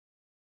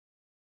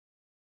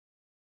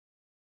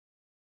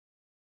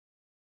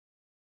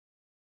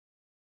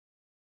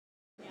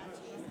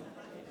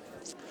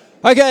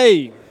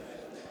Okay,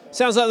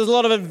 sounds like there's a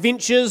lot of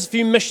adventures, a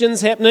few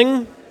missions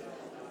happening.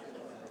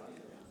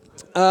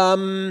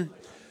 I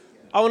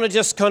want to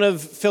just kind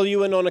of fill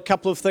you in on a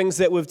couple of things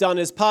that we've done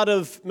as part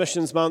of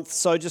Missions Month.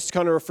 So just to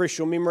kind of refresh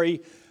your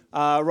memory,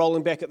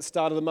 rolling back at the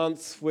start of the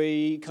month,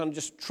 we kind of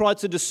just tried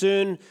to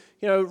discern,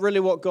 really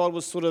what God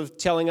was sort of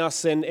telling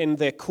us and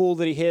the call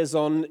that He has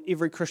on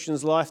every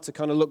Christian's life to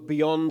kind of look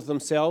beyond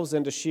themselves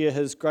and to share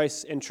His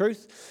grace and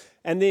truth.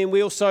 And then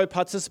we also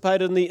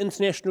participated in the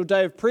International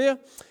Day of Prayer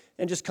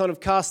and just kind of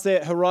cast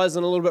that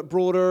horizon a little bit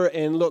broader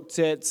and looked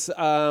at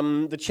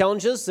the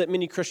challenges that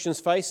many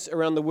Christians face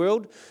around the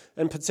world,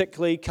 and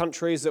particularly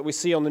countries that we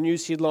see on the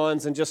news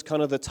headlines and just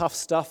kind of the tough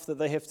stuff that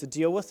they have to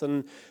deal with.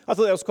 And I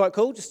thought that was quite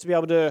cool, just to be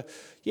able to,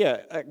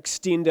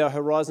 extend our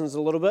horizons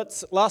a little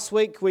bit. Last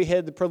week we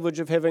had the privilege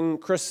of having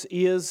Chris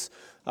Ayres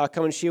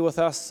come and share with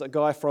us, a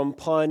guy from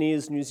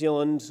Pioneers New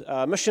Zealand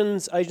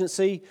Missions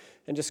Agency,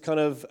 and just kind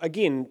of,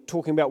 again,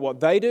 talking about what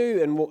they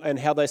do and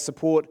how they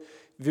support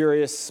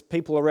various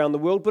people around the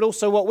world, but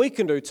also what we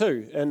can do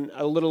too, in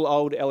a little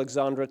old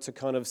Alexandra, to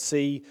kind of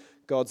see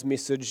God's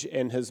message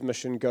and His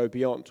mission go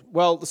beyond.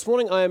 Well, this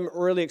morning I am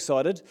really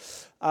excited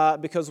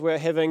because we're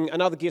having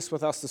another guest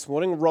with us this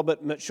morning,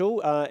 Robert Mitchell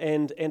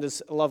and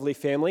his lovely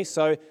family.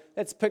 So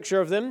that's a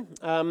picture of them.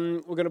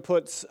 We're going to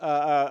put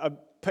a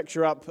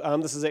picture up.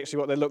 This is actually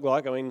what they look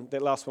like. I mean,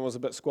 that last one was a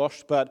bit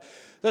squashed, but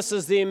this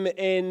is them.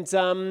 And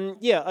I'm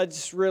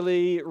just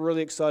really,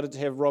 really excited to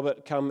have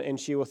Robert come and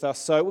share with us.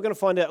 So we're going to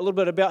find out a little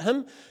bit about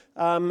him.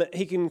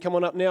 He can come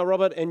on up now,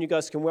 Robert, and you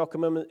guys can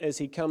welcome him as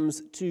he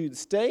comes to the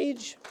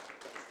stage.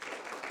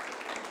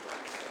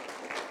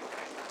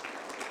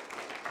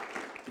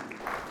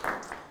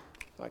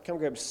 Right, come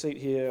grab a seat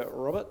here,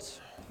 Robert.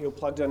 You're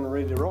plugged in and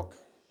ready to rock.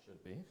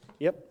 Should be.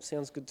 Yep,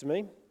 sounds good to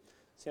me.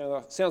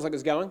 Sounds like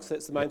it's going, so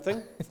that's the main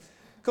thing.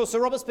 Cool, so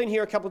Robert's been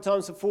here a couple of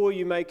times before.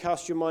 You may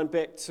cast your mind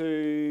back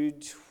to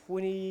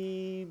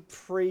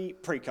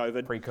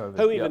pre-COVID. Pre-COVID.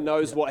 Who even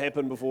knows what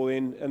happened before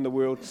then in the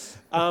world?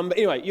 But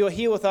anyway, you're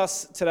here with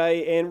us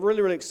today and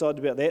really, really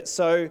excited about that.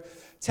 So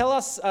tell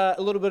us a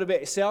little bit about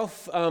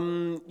yourself.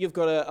 You've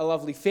got a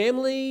lovely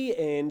family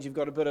and you've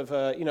got a bit of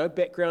a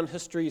background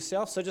history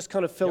yourself. So just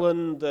kind of fill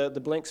in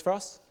the blanks for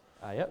us.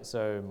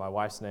 So my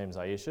wife's name's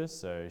Aisha,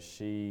 so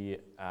she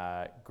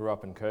grew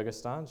up in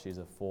Kyrgyzstan. She's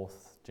a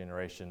fourth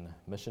generation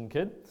mission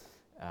kid,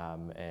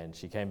 and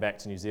she came back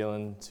to New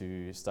Zealand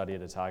to study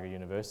at Otago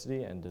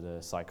University and did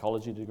a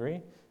psychology degree,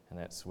 and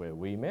that's where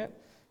we met.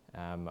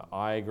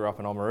 I grew up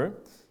in Oamaru,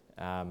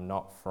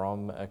 not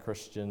from a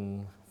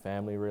Christian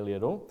family really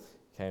at all.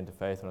 Came to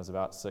faith when I was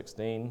about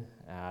 16,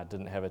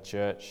 didn't have a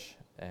church,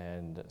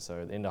 and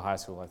so at the end of high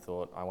school I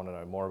thought I want to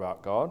know more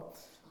about God.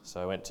 So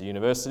I went to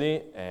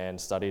university and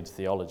studied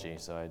theology.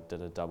 So I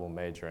did a double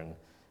major in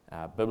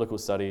biblical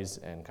studies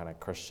and kind of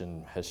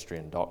Christian history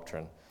and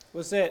doctrine.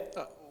 What did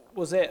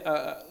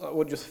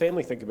your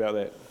family think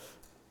about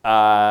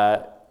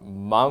that?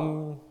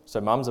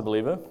 Mum's a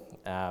believer.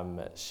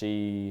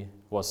 She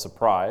was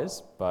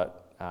surprised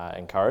but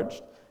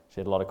encouraged. She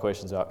had a lot of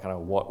questions about kind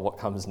of what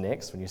comes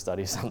next when you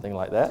study something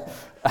like that.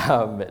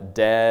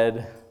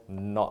 Dad,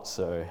 not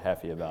so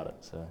happy about it.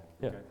 So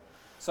yeah. Okay.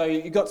 So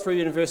you got through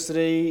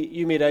university,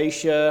 you met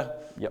Aisha.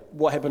 Yep.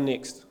 What happened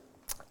next?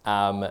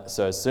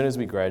 So as soon as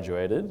we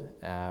graduated,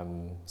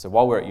 so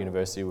while we were at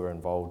university, we were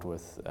involved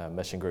with a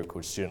mission group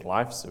called Student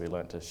Life. So we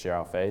learned to share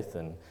our faith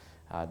and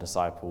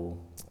disciple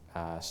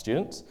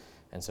students.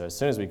 And so as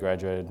soon as we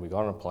graduated, we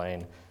got on a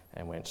plane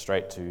and went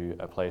straight to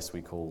a place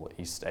we call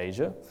East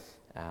Asia.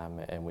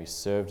 And we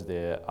served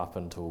there up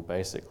until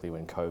basically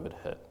when COVID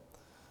hit.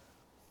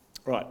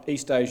 Right,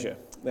 East Asia.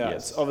 Now,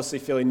 Yes. It's obviously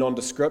fairly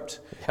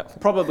nondescript.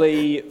 Yep.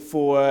 Probably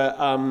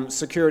for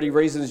security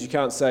reasons, you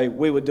can't say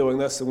we were doing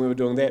this and we were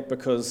doing that,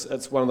 because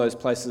it's one of those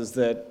places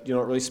that you're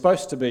not really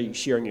supposed to be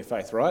sharing your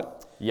faith, right?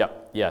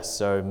 Yep. Yes.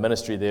 So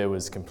ministry there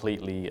was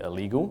completely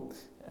illegal.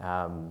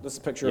 This is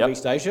a picture of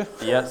East Asia.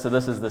 Yeah. So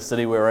this is the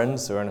city we're in.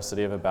 So we're in a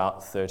city of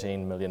about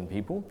 13 million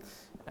people.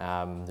 There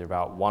are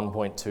about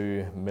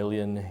 1.2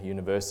 million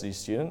university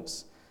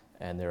students.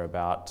 And they're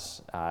about,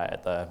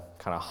 at the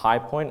kind of high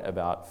point,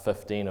 about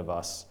 15 of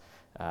us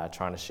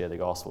trying to share the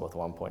gospel with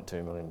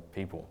 1.2 million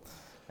people.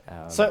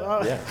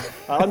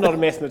 I'm not a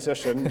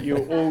mathematician,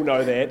 you all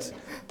know that,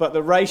 but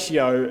the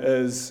ratio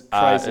is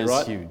crazy, right?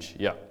 It's huge,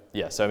 yeah.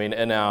 Yeah, so I mean,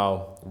 in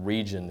our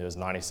region, there's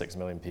 96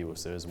 million people,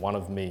 so there's one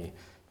of me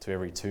to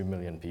every 2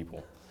 million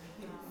people.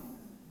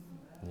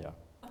 Yeah,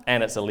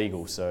 and it's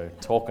illegal, so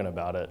talking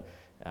about it,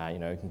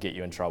 can get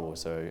you in trouble.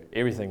 So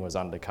everything was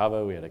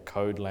undercover. We had a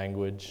code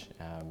language.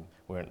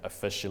 We weren't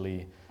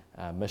officially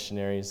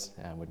missionaries.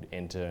 We'd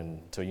enter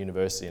into a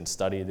university and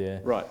study there.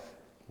 Right.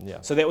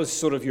 Yeah. So that was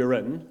sort of your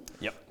in.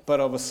 Yep. But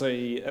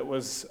obviously it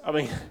was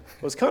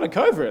kind of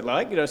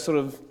covert, sort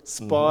of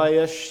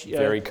spy-ish,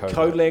 very covert,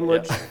 code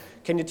language. Yeah.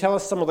 Can you tell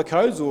us some of the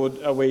codes, or would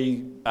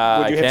you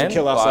have to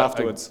kill us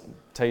afterwards? I'll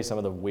tell you some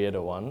of the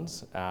weirder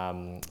ones.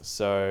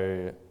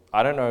 So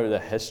I don't know the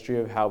history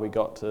of how we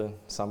got to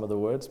some of the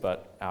words,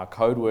 but our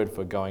code word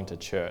for going to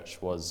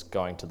church was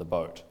going to the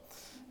boat.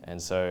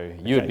 And so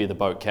you would be the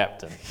boat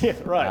captain. Yeah,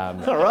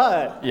 right. All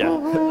right. Yeah.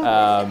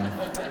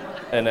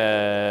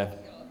 And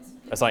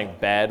something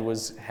bad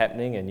was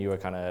happening and you were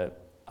kind of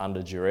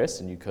under duress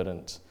and you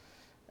couldn't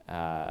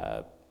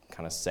kind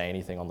of say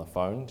anything on the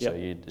phone. So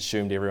you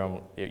assumed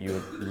everyone you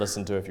would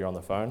listen to if you're on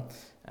the phone.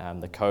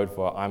 The code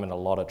for I'm in a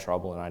lot of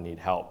trouble and I need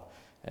help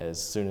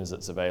as soon as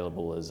it's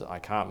available is I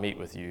can't meet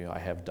with you, I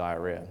have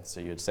diarrhea. So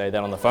you'd say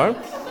that on the phone.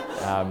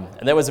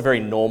 And that was a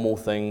very normal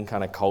thing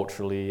kind of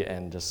culturally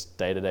and just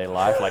day-to-day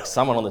life. Like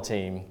someone on the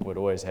team would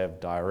always have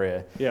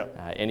diarrhea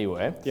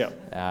anyway. Yeah.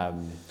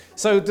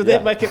 So did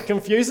that make it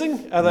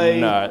confusing? Are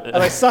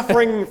they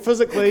suffering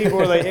physically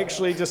or are they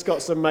actually just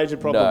got some major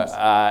problems?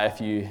 No,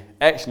 if you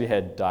actually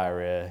had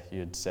diarrhea,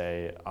 you'd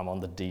say I'm on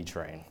the D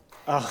train.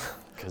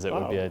 Because it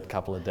would be a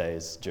couple of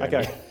days journey.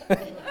 Okay.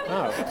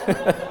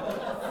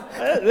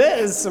 That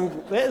is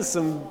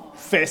some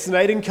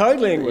fascinating code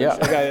language. Yeah.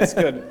 Okay, that's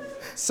good.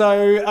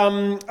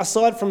 So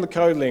aside from the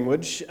code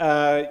language,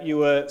 you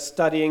were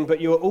studying, but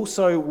you were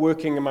also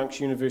working amongst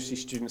university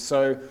students.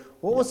 So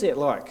what was that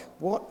like?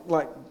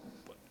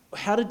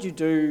 How did you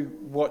do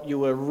what you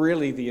were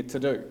really there to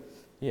do?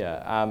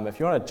 Yeah, if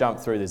you want to jump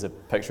through, there's a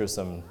picture of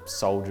some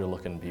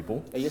soldier-looking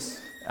people.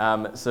 Yes.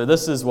 So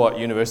this is what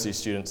university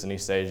students in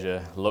East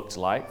Asia looked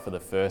like for the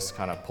first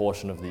kind of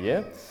portion of the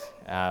year.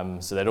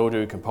 So they'd all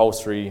do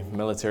compulsory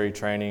military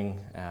training.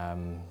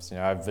 So,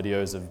 I have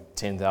videos of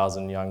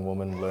 10,000 young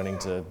women learning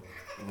to,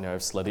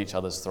 slit each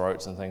other's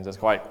throats and things. It's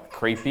quite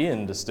creepy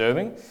and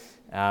disturbing.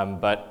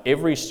 But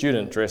every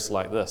student dressed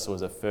like this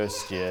was a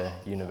first-year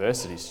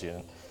university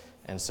student.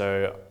 And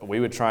so we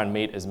would try and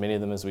meet as many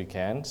of them as we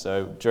can.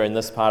 So during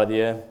this part of the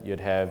year, you'd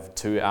have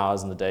 2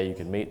 hours in the day you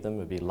could meet them. It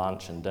would be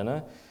lunch and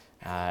dinner.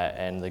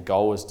 And the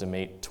goal was to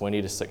meet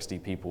 20 to 60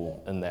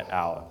 people in that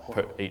hour,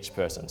 each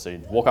person. So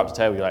you'd walk up to the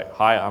table, you're like,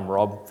 hi, I'm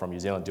Rob from New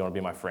Zealand, do you want to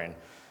be my friend?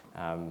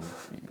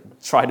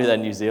 Try to do that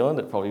in New Zealand,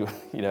 it probably,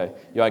 you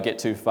won't get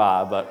too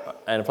far,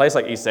 but in a place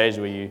like East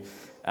Asia where you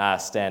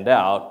stand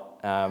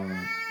out,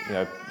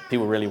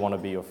 people really want to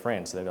be your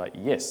friend. So they'd be like,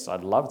 yes,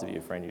 I'd love to be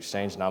your friend. You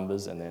exchange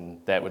numbers, and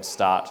then that would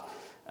start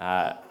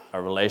a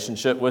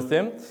relationship with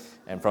them.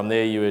 And from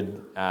there, you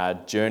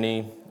would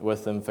journey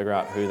with them, figure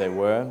out who they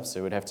were.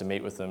 So we'd have to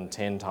meet with them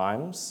 10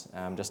 times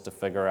just to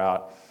figure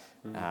out,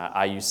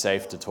 are you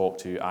safe to talk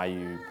to? Are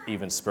you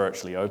even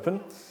spiritually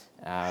open?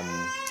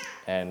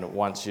 And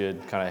once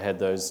you'd kind of had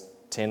those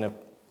 10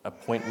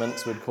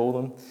 appointments, we'd call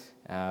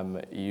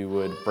them, you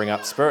would bring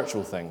up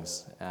spiritual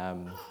things.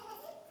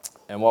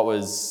 And what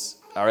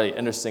was really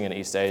interesting in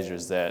East Asia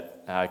is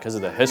that because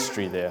of the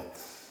history there,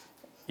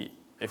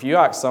 if you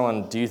ask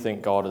someone, do you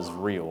think God is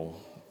real?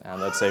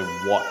 They'd say,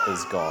 what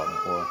is God?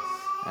 Or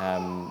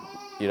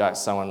you'd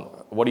ask someone,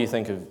 what do you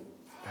think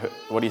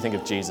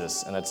of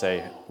Jesus? And they'd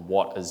say,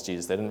 what is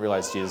Jesus? They didn't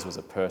realize Jesus was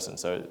a person.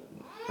 So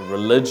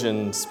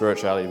religion,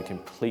 spirituality were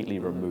completely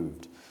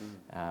removed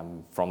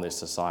from their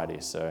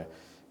society. So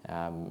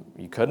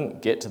you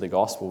couldn't get to the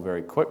gospel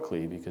very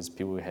quickly because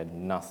people had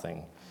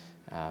nothing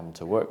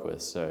to work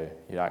with. So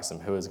you'd ask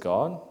them, who is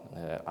God?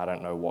 I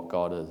don't know what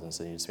God is. And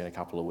so you'd spend a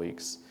couple of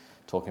weeks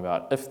talking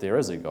about if there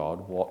is a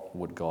God, what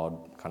would God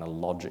kind of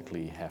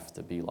logically have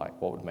to be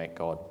like? What would make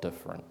God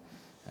different?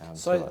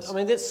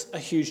 That's a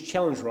huge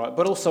challenge, right?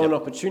 But also an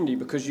opportunity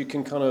because you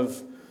can kind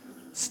of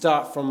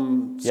start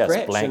from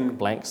scratch. Yes,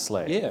 blank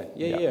slate.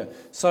 Yeah.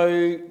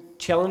 So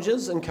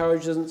challenges,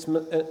 encouragements in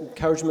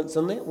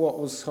that? What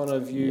was kind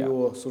of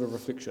your sort of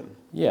reflection?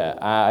 Yeah,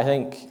 I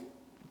think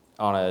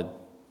on a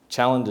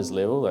challenges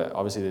level,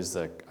 obviously there's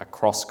a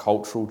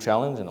cross-cultural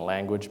challenge and a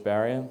language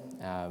barrier.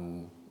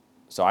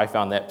 So I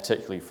found that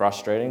particularly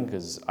frustrating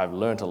because I've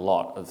learned a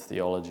lot of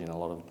theology and a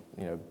lot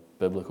of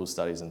biblical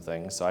studies and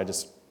things. So I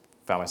just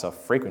found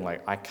myself frequently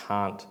like, I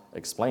can't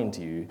explain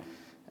to you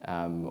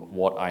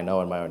what I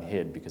know in my own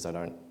head because I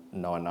don't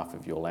know enough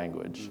of your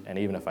language. And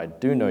even if I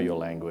do know your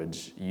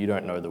language, you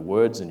don't know the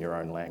words in your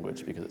own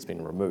language because it's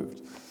been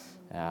removed.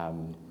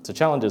 So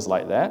challenges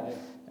like that.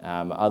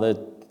 Other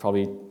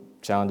probably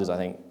challenges, I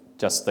think,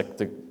 just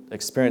the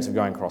experience of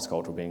going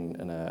cross-cultural, being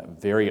in a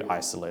very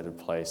isolated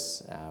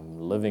place,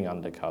 living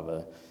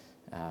undercover.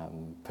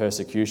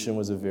 Persecution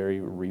was a very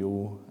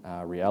real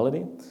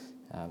reality.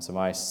 So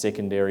my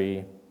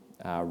secondary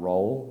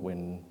role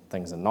when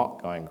things are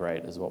not going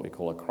great is what we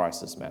call a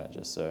crisis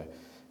manager. So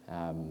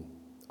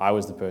I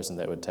was the person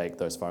that would take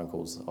those phone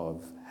calls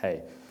of,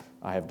 hey,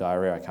 I have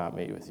diarrhea, I can't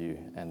meet with you.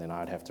 And then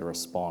I'd have to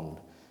respond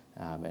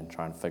and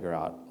try and figure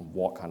out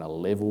what kind of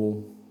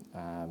level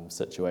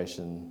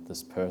situation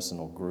this person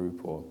or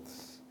group or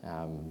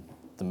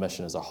the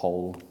mission as a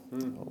whole,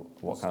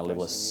 what kind of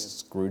level of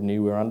scrutiny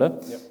we're under,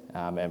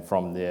 and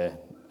from there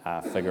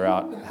figure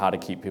out how to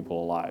keep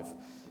people alive,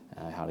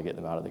 how to get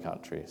them out of the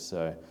country.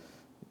 So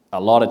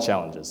a lot of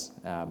challenges.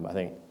 I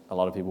think a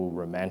lot of people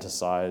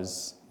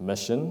romanticize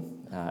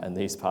mission in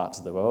these parts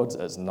of the world.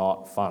 It's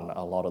not fun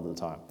a lot of the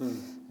time.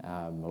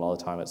 A lot of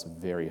the time it's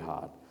very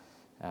hard.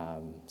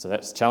 So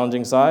that's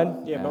challenging side.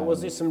 Yeah, but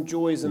was there some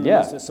joys and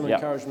was there some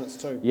encouragements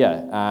too? Yeah,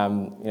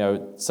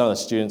 some of the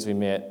students we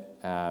met,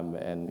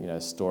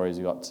 and stories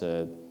we got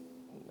to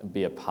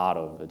be a part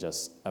of are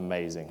just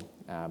amazing.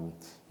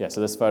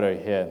 So this photo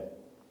here,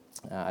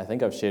 I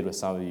think I've shared with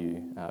some of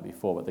you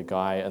before, but the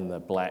guy in the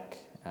black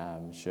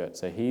shirt,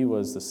 so he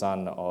was the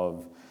son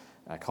of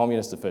a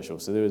communist official,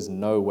 so there was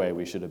no way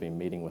we should have been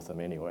meeting with him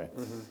anyway.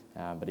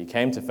 But he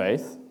came to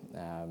faith,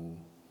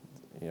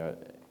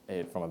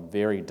 from a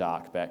very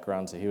dark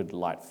background, so he would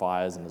light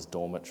fires in his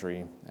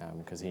dormitory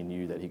because he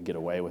knew that he could get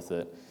away with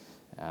it.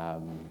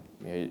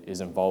 He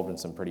is involved in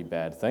some pretty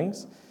bad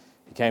things.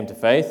 He came to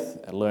faith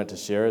and learned to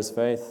share his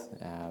faith,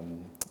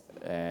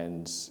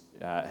 and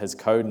his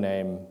code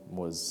name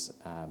was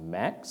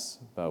Max,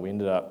 but we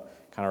ended up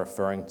kind of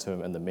referring to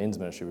him in the men's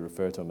ministry, we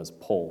refer to him as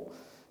Paul,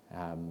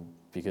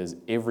 because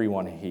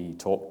everyone he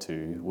talked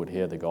to would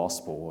hear the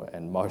gospel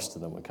and most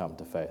of them would come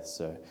to faith.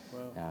 So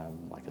wow.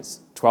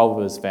 12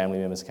 of his family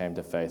members came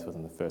to faith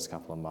within the first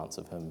couple of months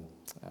of him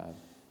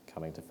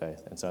coming to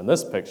faith. And so in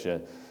this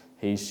picture,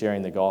 he's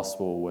sharing the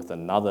gospel with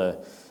another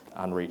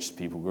unreached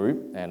people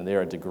group, and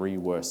they're a degree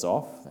worse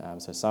off.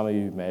 So some of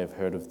you may have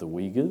heard of the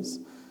Uyghurs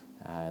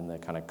and the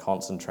kind of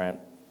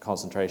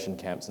concentration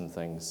camps and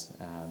things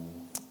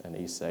in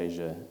East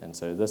Asia. And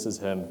so this is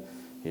him.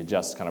 He had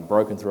just kind of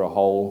broken through a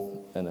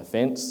hole in a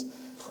fence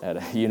at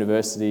a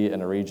university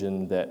in a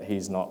region that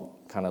he's not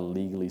kind of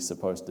legally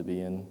supposed to be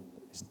in.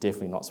 He's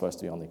definitely not supposed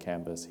to be on the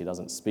campus. He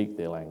doesn't speak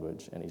their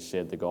language, and he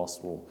shared the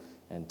gospel,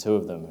 and 2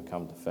 of them have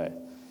come to faith.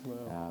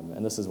 Wow.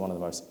 And this is one of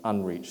the most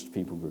unreached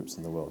people groups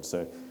in the world.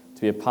 So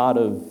to be a part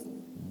of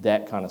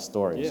that kind of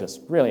story is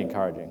just really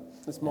encouraging.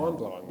 It's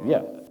mind-blowing,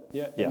 right?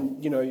 Yeah.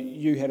 And,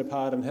 you had a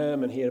part in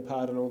him, and he had a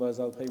part in all those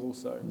other people,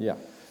 so... Yeah.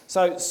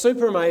 So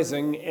super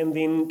amazing, and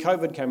then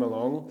COVID came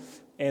along,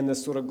 and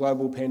this sort of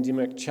global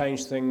pandemic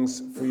changed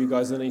things for you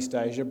guys in East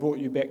Asia, brought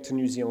you back to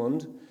New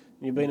Zealand.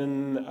 You've been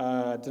in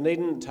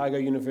Dunedin, Otago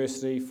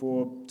University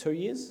for 2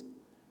 years?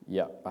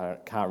 Yeah, I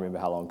can't remember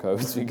how long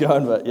COVID's been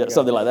going, but yeah,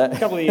 something like that. A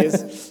couple of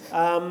years.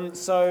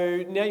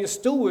 So now you're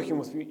still working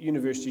with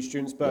university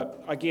students,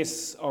 but I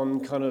guess on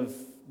kind of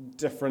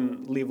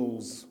different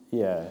levels.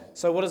 Yeah.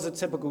 So what does a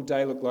typical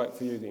day look like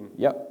for you then?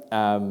 Yep.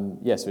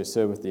 So we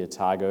serve with the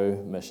Otago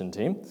mission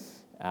team.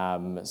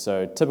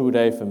 So a typical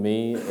day for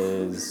me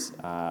is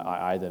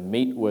I either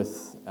meet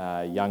with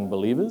young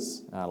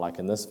believers, like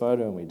in this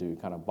photo, and we do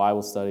kind of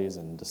Bible studies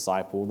and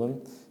disciple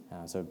them.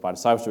 So by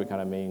discipleship, we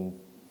kind of mean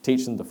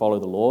teach them to follow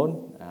the Lord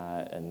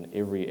in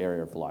every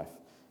area of life.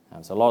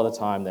 So a lot of the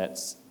time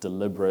that's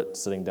deliberate,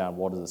 sitting down,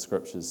 what do the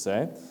scriptures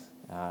say?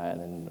 And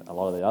then a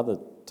lot of the other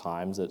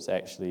times it's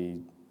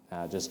actually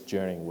just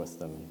journeying with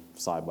them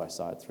side by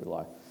side through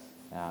life.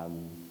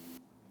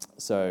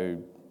 So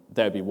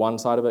that would be one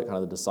side of it, kind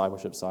of the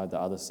discipleship side. The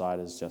other side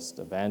is just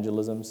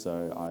evangelism.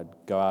 So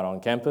I'd go out on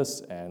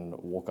campus and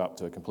walk up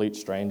to a complete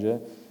stranger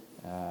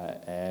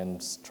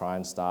and try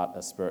and start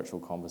a spiritual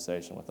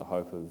conversation with the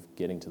hope of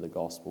getting to the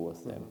gospel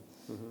with them.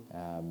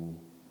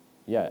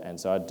 Mm-hmm. And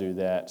so I'd do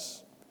that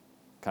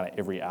kind of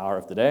every hour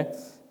of the day.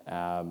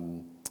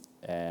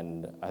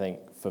 And I think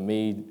for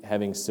me,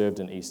 having served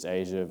in East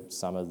Asia,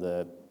 some of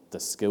the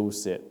skill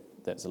set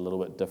that's a little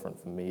bit different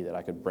for me that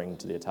I could bring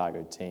to the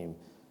Otago team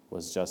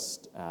was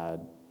just a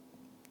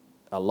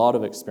lot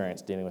of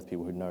experience dealing with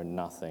people who know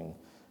nothing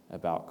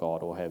about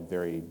God or have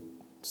very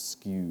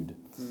skewed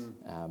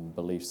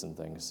beliefs and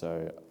things.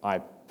 So I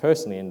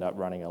personally end up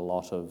running a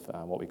lot of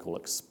what we call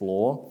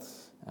Explore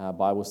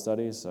Bible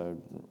studies. So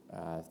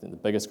I think the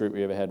biggest group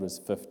we ever had was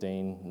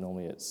 15.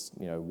 Normally it's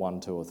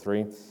 1, 2, or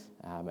 3.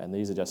 And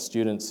these are just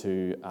students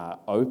who are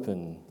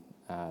open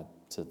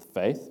to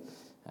faith,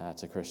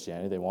 to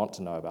Christianity. They want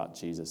to know about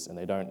Jesus, and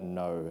they don't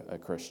know a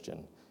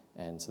Christian.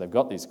 And so they've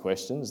got these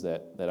questions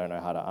that they don't know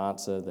how to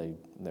answer. They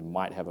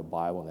might have a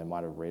Bible, and they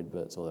might have read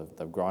bits, or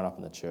they've grown up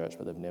in the church,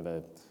 but they've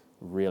never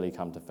really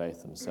come to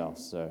faith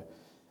themselves. So,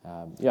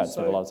 I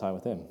spent a lot of time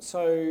with them.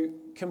 So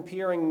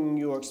comparing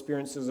your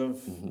experiences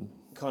of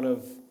kind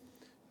of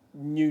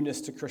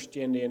newness to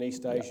Christianity in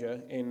East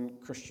Asia and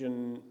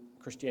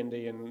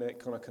Christianity and that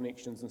kind of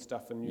connections and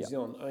stuff in New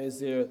Zealand, is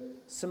there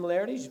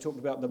similarities? You talked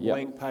about the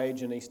blank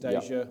page in East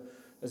Asia.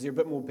 Is there a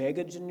bit more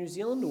baggage in New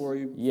Zealand, or are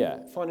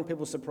you finding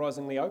people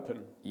surprisingly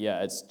open?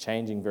 Yeah, it's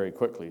changing very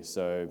quickly.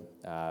 So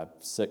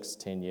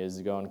 6-10 years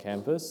ago on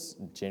campus,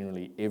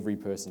 generally every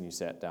person you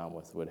sat down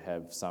with would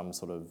have some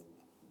sort of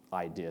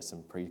idea,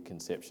 some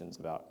preconceptions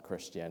about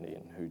Christianity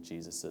and who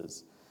Jesus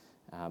is.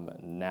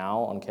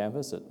 Now on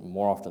campus,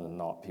 more often than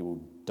not, people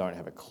don't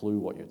have a clue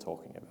what you're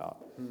talking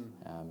about.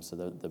 So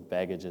the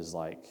baggage is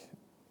like,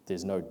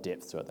 there's no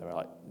depth to it. They're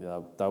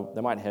like,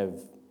 they might have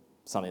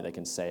something they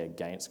can say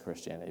against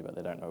Christianity, but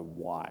they don't know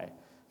why,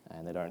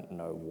 and they don't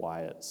know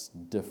why it's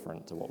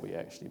different to what we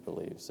actually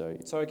believe.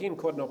 So again,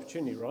 quite an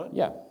opportunity, right?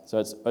 Yeah. So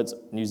it's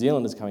New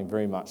Zealand is coming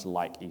very much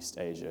like East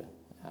Asia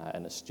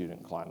in a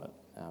student climate.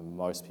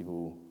 Most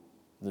people,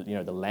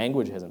 the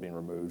language hasn't been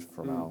removed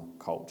from our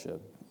culture,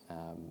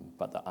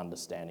 but the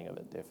understanding of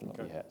it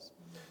definitely has.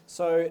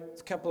 So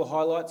a couple of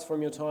highlights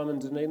from your time in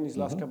Dunedin these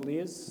last couple of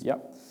years.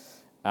 Yep.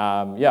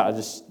 I'll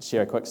just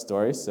share a quick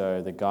story.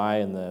 So the guy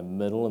in the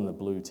middle in the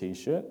blue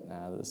t-shirt,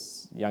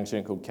 this young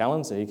student called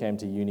Callan, so he came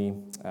to uni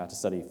to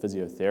study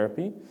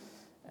physiotherapy.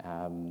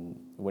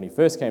 When he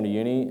first came to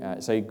uni,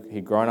 so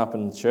he'd grown up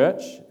in the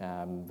church,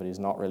 but he's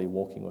not really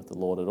walking with the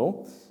Lord at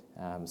all.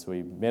 So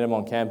we met him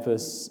on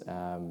campus.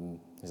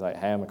 He's like,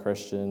 hey, I'm a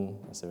Christian.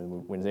 So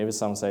whenever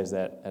someone says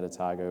that at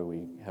Otago,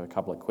 we have a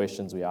couple of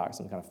questions we ask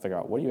them to kind of figure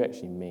out, what do you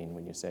actually mean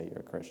when you say you're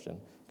a Christian?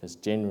 Because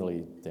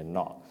generally they're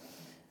not.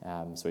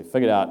 So we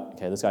figured out,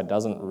 okay, this guy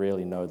doesn't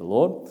really know the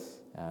Lord.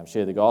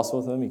 Share the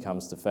gospel with him, he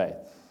comes to faith.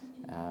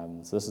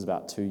 So this is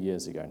about 2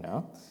 years ago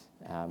now.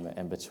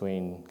 And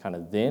between kind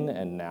of then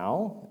and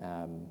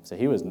now, so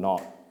he was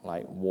not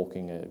like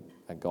walking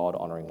a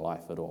God-honoring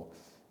life at all.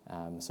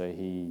 So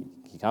he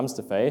comes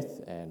to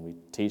faith, and we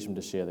teach him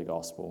to share the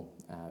gospel.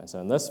 So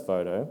in this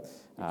photo,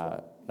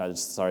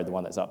 the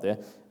one that's up there,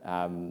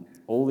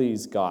 all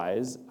these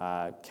guys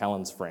are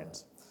Callan's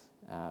friends.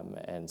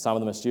 And some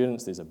of them are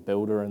students. There's a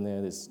builder in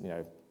there.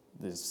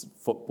 There's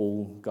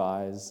football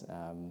guys,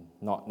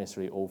 not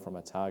necessarily all from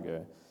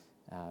Otago.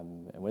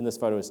 And when this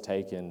photo was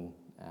taken,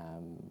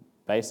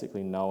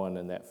 basically no one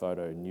in that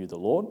photo knew the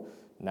Lord.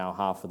 Now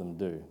half of them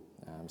do.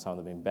 Some of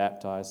them have been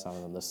baptized, some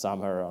of them this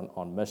summer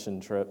on mission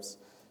trips,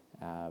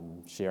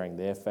 sharing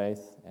their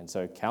faith. And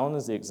so Callan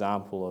is the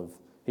example of,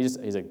 he's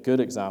a good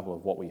example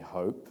of what we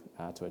hope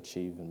to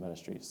achieve in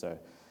ministry. So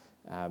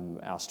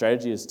our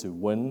strategy is to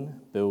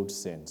win, build,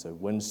 send. So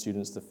win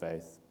students to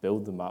faith,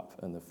 build them up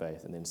in the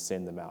faith, and then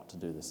send them out to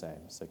do the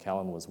same. So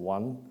Callan was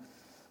won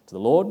to the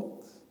Lord.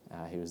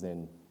 He was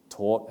then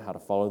taught how to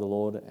follow the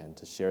Lord and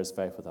to share his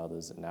faith with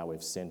others, and now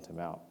we've sent him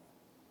out.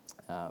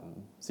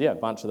 A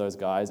bunch of those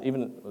guys,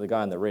 even the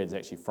guy in the red is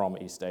actually from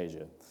East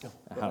Asia.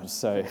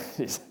 So,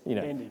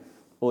 Andy.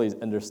 all these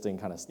interesting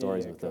kind of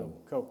stories with them.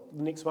 Cool.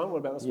 The next one, what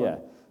about this one? Yeah,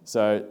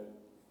 so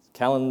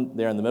Callan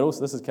there in the middle, so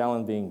this is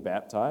Callan being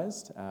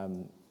baptized.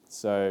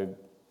 This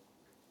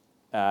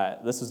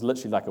was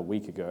literally like a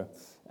week ago.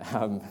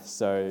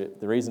 So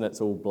the reason it's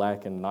all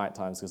black and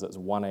nighttime is because it's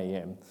 1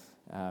 a.m.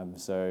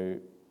 So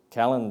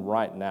Callan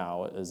right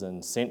now is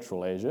in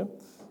Central Asia,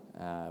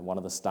 one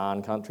of the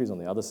Stan countries on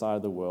the other side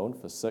of the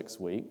world, for 6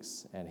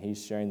 weeks, and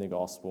he's sharing the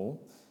gospel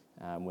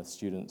with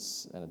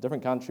students in a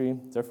different country,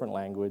 different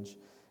language,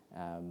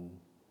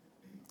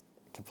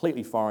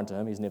 completely foreign to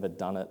him. He's never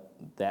done it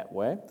that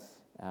way.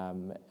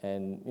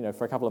 And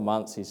for a couple of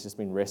months, he's just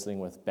been wrestling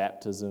with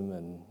baptism,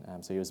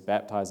 and so he was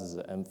baptized as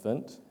an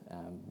infant.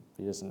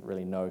 He doesn't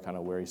really know kind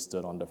of where he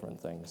stood on different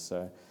things.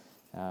 So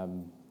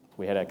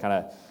we had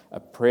a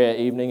prayer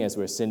evening as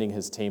we were sending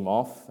his team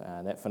off,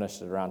 and that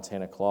finished at around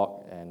 10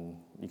 o'clock. And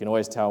you can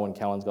always tell when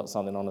Callan's got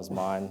something on his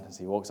mind, as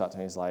he walks up to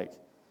me, he's like,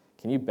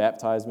 "Can you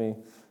baptize me?"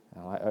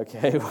 And I'm like,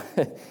 "Okay."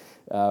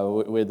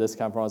 Where'd this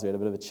come from? So we had a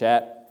bit of a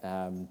chat,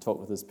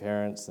 talked with his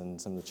parents and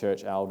some of the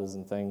church elders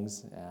and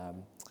things.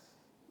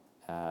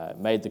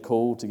 Made the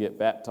call to get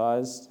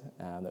baptized.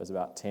 That was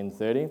about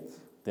 10:30.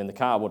 Then the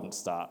car wouldn't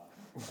start.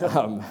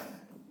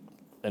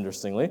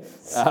 Interestingly.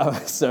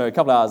 So a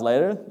couple of hours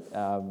later,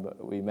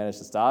 we managed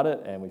to start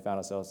it, and we found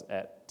ourselves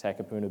at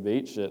Takapuna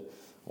Beach at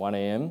 1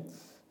 a.m.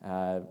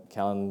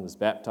 Callan was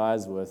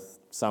baptized with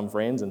some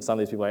friends, and some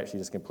of these people are actually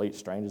just complete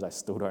strangers. I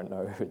still don't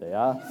know who they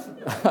are.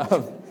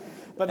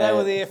 But they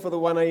were there for the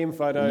 1 a.m.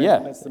 photo. Yeah,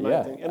 that's the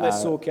main thing. And they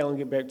saw Callan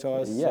get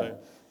baptized. Yeah. So.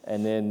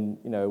 And then,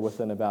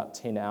 within about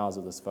 10 hours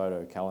of this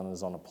photo, Callan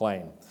is on a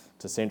plane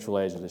to Central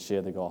Asia to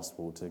share the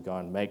gospel, to go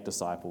and make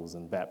disciples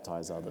and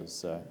baptize others.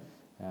 So,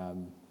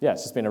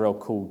 it's just been a real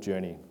cool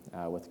journey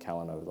with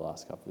Callan over the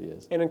last couple of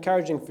years. And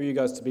encouraging for you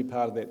guys to be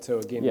part of that too,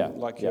 again,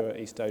 your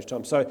East Asia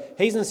time. So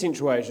he's in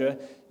Central Asia.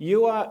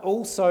 You are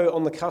also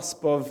on the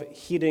cusp of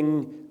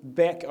heading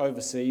back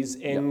overseas,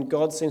 and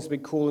God seems to be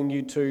calling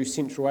you to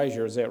Central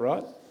Asia, is that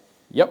right?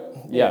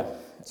 Yep, yeah.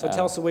 So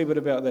tell us a wee bit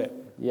about that.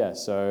 Yeah,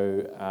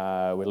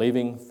 so we're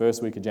leaving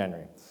first week of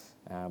January.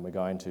 We're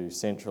going to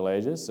Central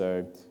Asia.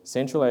 So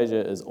Central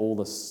Asia is all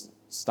the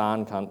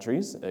Stan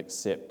countries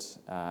except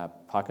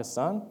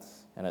Pakistan,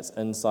 and it's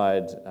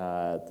inside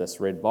this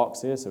red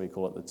box here, so we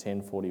call it the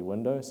 1040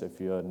 window. So if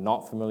you're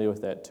not familiar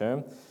with that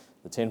term,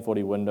 the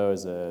 1040 window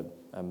is a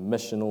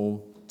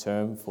missional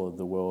term for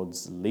the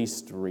world's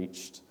least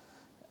reached,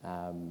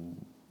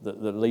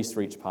 the least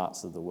reached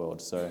parts of the world.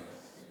 So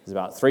there's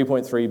about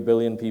 3.3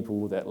 billion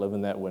people that live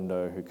in that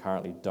window who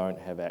currently don't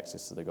have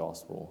access to the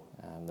gospel.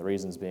 The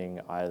reasons being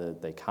either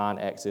they can't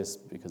access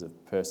because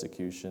of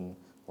persecution,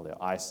 or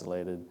they're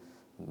isolated.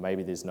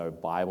 Maybe there's no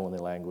Bible in their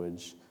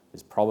language.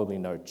 There's probably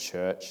no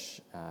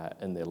church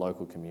in their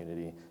local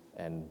community,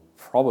 and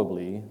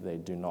probably they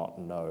do not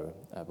know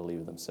a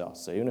believer themselves.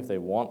 So even if they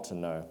want to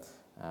know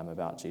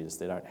about Jesus,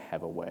 they don't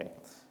have a way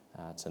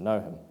to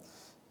know him.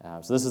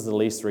 So this is the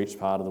least reached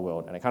part of the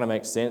world, and it kind of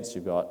makes sense.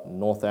 You've got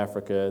North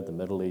Africa, the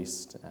Middle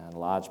East, and a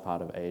large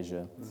part of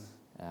Asia.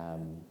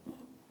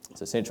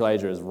 So Central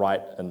Asia is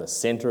right in the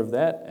center of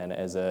that, and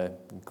as a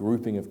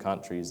grouping of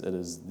countries, it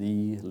is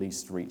the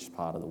least reached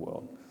part of the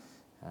world.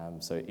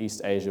 So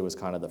East Asia was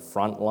kind of the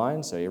front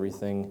line, so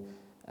everything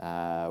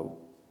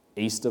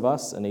east of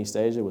us in East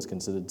Asia was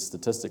considered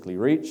statistically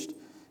reached.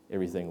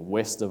 Everything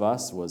west of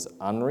us was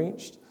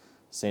unreached.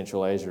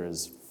 Central Asia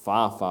is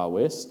far, far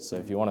west. So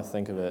if you want to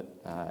think of it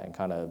in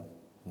kind of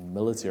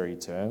military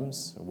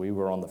terms, we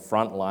were on the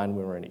front line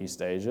when we were in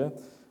East Asia.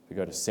 If we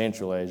go to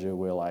Central Asia,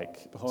 we're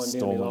like Behind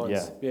enemy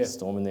lines.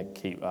 storming their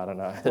keep. I don't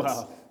know.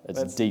 Wow.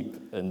 It's deep.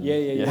 And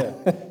Yeah.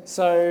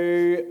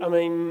 So, I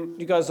mean,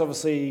 you guys are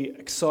obviously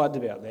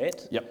excited about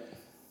that. Yep.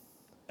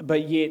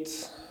 But yet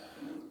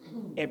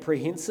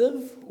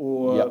apprehensive,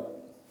 or? Yep.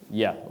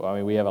 Yeah, well, I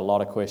mean, we have a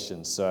lot of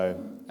questions.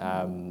 So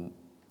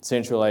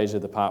Central Asia,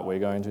 the part we're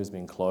going to, has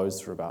been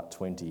closed for about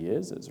 20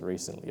 years. It's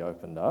recently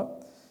opened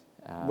up.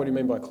 What do you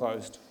mean by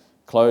closed?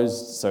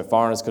 Closed, so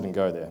foreigners couldn't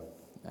go there,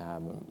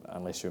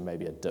 unless you're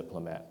maybe a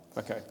diplomat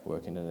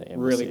working in an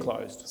embassy. Really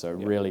closed. So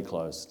really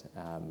closed.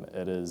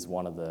 It is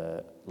one of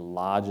the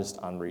largest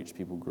unreached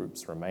people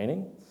groups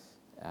remaining.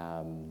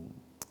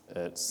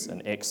 It's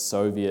an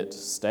ex-Soviet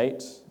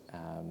state,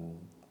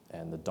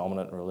 and the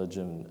dominant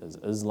religion is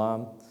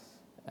Islam.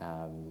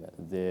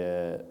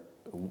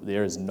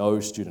 There is no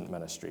student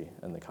ministry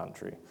in the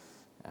country.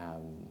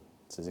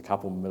 So there's a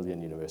couple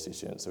million university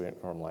students. So we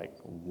went from like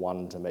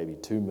 1 to maybe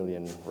 2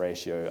 million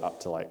ratio up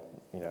to like,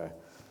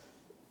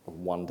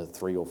 1 to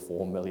 3 or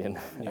 4 million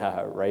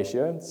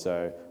ratio.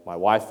 So my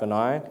wife and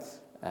I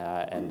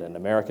and an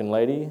American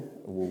lady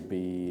will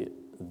be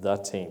the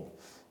team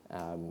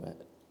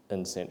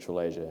in Central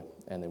Asia.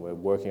 And then we're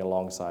working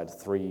alongside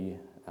 3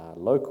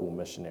 local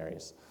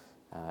missionaries.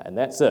 And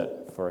that's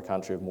it for a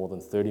country of more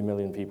than 30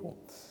 million people.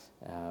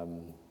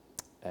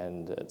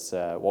 And it's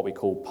what we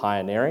call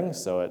pioneering,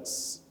 so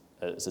it's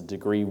a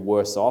degree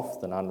worse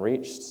off than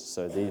unreached.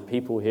 So the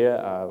people here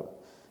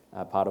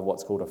are part of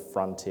what's called a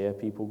frontier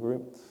people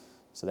group.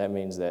 So that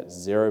means that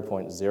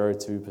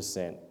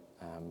 0.02%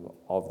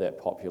 of that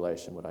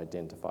population would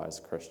identify as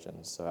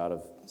Christians. So out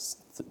of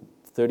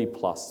 30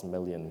 plus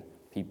million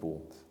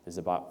people, there's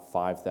about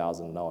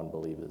 5,000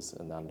 non-believers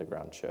in the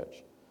underground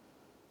church.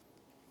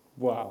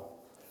 Wow,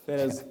 that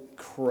is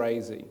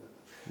crazy.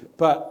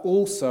 But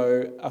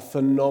also a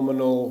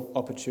phenomenal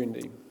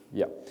opportunity.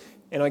 Yep.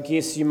 And I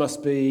guess you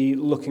must be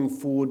looking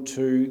forward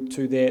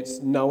to that,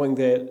 knowing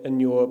that in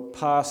your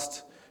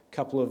past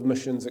couple of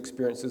missions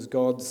experiences,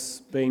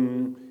 God's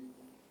been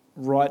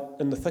right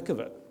in the thick of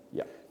it.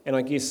 Yeah. And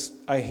I guess,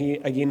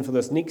 again, for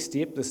this next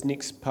step, this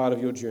next part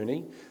of your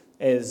journey,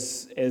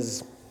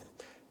 as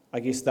I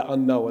guess the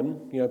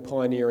unknown,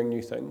 pioneering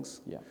new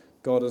things,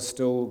 God is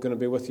still going to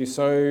be with you.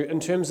 So in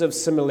terms of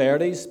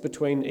similarities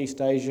between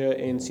East Asia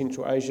and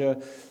Central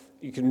Asia,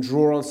 you can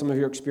draw on some of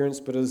your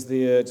experience, but is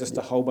there just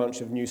a whole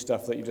bunch of new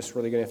stuff that you're just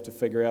really going to have to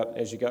figure out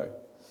as you go?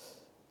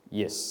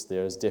 Yes,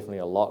 there is definitely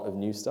a lot of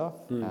new stuff.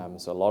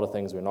 So a lot of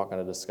things we're not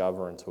going to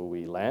discover until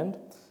we land.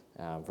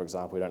 For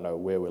example, we don't know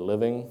where we're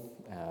living.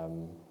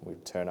 We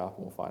turn up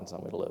and we'll find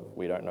somewhere to live.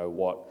 We don't know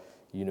what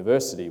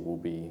university we'll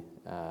be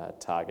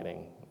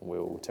targeting.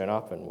 We'll turn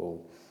up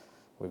and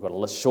we've got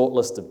a short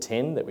list of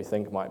 10 that we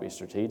think might be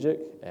strategic,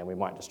 and we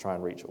might just try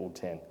and reach all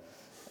 10.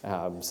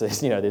 So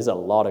there's a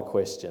lot of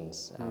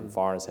questions.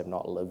 Foreigners have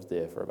not lived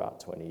there for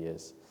about 20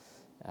 years.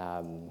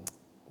 When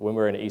we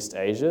were in East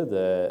Asia,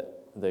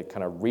 the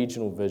kind of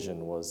regional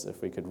vision was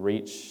if we could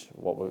reach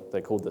what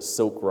they called the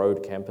Silk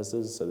Road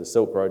campuses. So the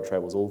Silk Road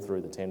travels all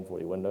through the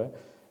 1040 window.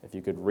 If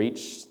you could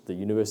reach the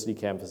university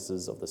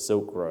campuses of the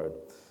Silk Road,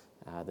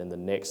 then the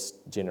next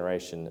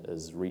generation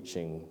is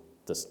reaching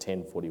this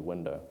 1040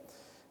 window.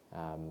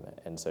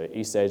 And so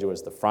East Asia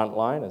was the front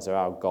line, and so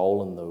our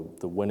goal in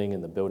the winning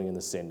and the building and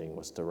the sending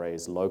was to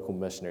raise local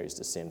missionaries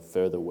to send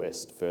further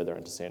west, further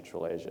into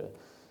Central Asia.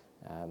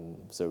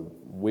 So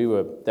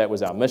that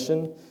was our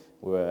mission.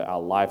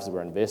 Our lives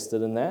were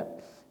invested in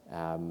that.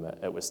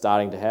 It was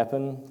starting to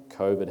happen.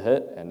 COVID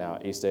hit, and now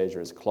East Asia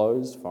is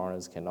closed.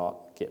 Foreigners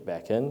cannot get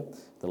back in.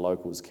 The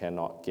locals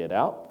cannot get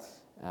out.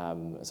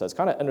 So it's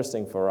kind of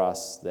interesting for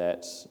us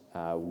that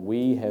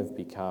we have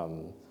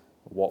become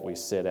what we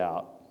set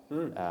out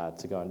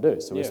to go and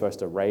do. So we're supposed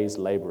to raise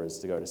laborers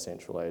to go to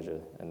Central Asia,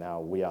 and now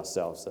we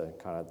ourselves are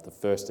kind of the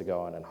first to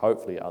go in, and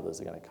hopefully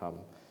others are going to come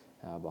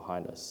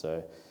behind us.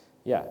 So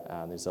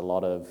there's a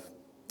lot of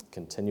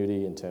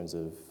continuity in terms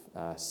of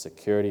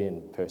security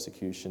and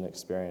persecution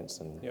experience,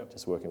 and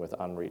just working with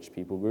unreached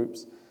people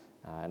groups.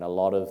 And a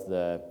lot of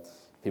the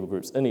people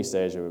groups in East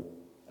Asia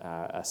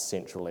are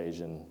Central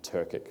Asian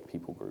Turkic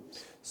people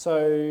groups.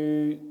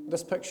 So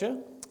this picture,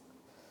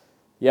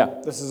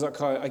 this is,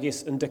 I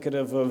guess,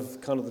 indicative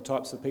of kind of the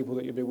types of people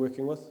that you'll be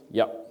working with?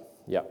 Yep.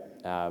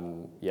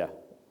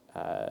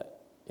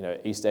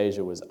 East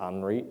Asia was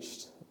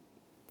unreached.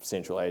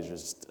 Central Asia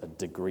is just a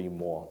degree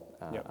more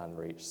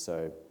unreached.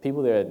 So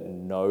people there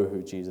know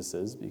who Jesus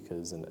is,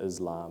 because in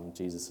Islam,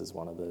 Jesus is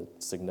one of the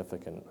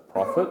significant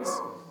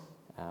prophets,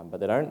 but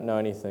they don't know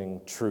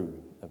anything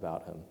true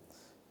about him.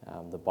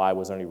 The Bible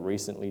was only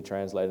recently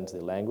translated into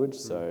their language,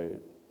 so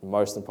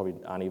most of them probably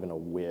aren't even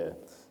aware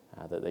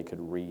that they could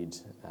read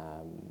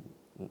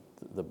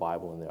the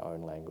Bible in their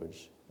own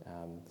language.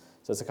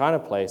 So it's a kind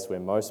of place where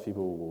most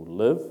people will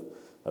live,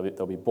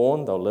 they'll be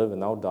born, they'll live,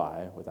 and they'll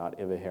die without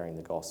ever hearing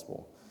the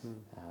gospel.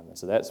 And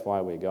so that's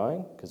why we're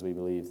going, because we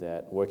believe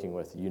that working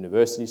with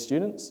university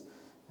students,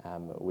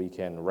 we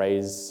can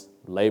raise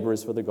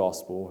laborers for the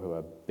gospel who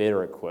are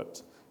better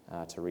equipped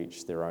to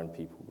reach their own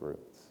people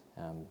group.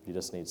 You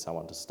just need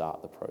someone to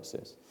start the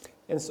process.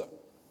 And so,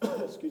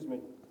 excuse me,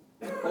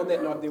 on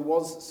that note, there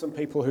was some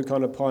people who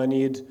kind of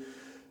pioneered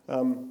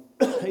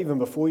even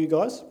before you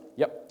guys.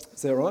 Yep.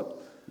 Is that right?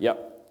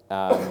 Yep.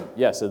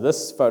 So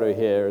this photo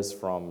here is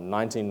from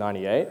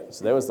 1998.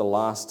 So that was the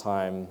last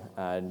time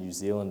New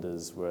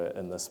Zealanders were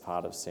in this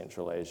part of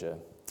Central Asia.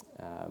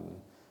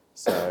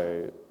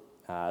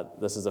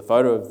 This is a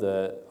photo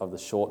of the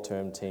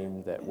short-term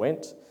team that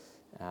went.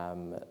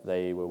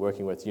 They were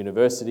working with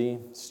university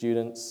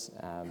students.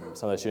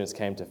 Some of the students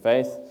came to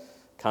faith.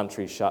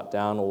 Country shut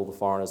down. All the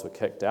foreigners were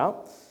kicked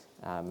out.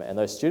 And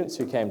those students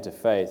who came to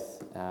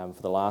faith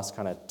for the last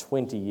kind of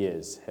 20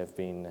 years have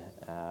been,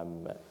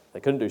 they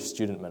couldn't do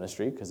student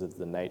ministry because of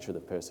the nature of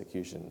the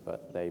persecution,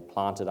 but they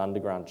planted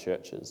underground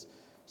churches.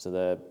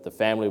 So the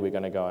family we're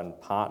going to go and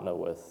partner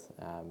with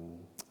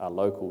are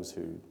locals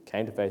who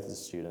came to faith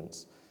as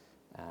students,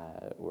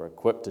 were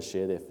equipped to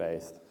share their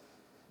faith,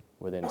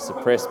 were then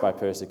suppressed by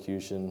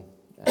persecution,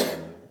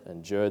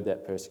 endured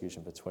that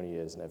persecution for 20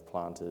 years, and have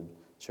planted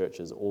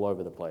churches all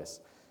over the place.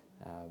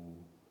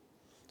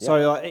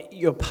 So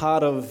you're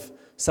part of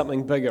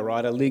something bigger,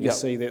 right? A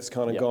legacy that's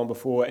kind of gone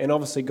before. And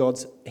obviously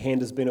God's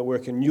hand has been at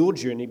work in your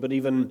journey, but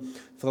even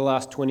for the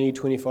last 20,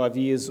 25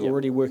 years,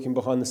 already working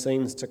behind the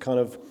scenes to kind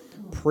of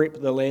prep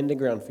the landing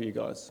ground for you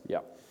guys. Yeah.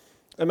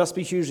 It must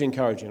be hugely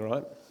encouraging,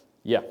 right?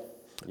 Yeah.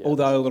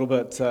 Although a little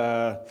bit,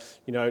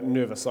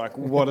 nervous, like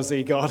what has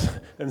he got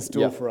in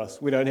store for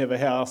us? We don't have a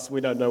house,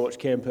 we don't know which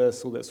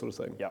campus, all that sort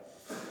of thing. Yeah.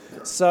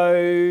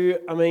 So,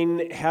 I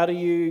mean, how do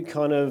you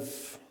kind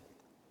of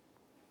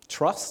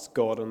trust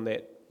God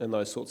in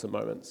those sorts of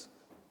moments?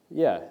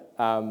 Yeah.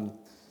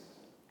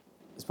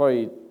 There's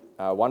probably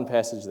one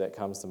passage that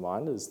comes to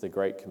mind is the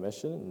Great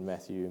Commission in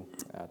Matthew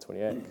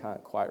 28. I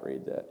can't quite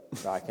read that.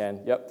 No, I can.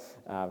 Yep.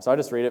 So I'll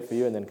just read it for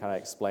you and then kind of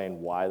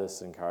explain why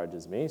this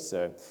encourages me.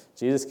 So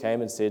Jesus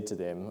came and said to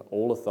them,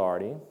 "All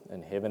authority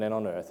in heaven and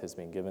on earth has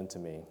been given to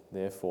me.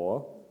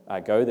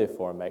 Go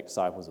therefore and make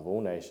disciples of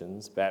all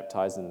nations,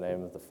 baptize in the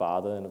name of the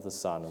Father and of the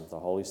Son and of the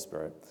Holy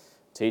Spirit,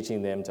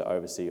 teaching them to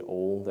oversee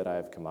all that I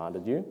have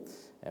commanded you.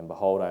 And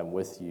behold, I am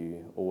with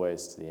you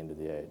always to the end of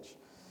the age."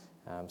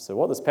 So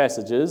what this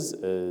passage is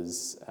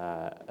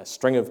a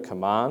string of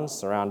commands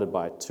surrounded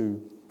by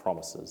two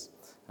promises.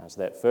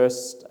 So that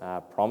first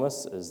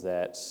promise is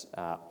that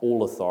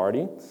all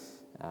authority,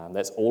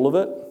 that's all of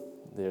it.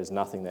 There's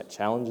nothing that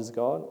challenges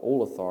God.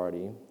 All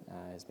authority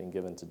has been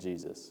given to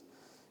Jesus.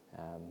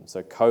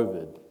 So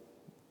COVID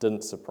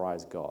didn't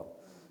surprise God.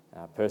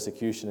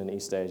 Persecution in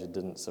East Asia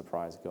didn't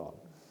surprise God.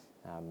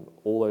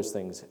 All those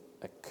things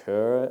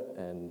occur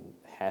and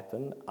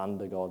happen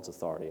under God's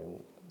authority.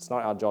 And it's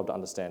not our job to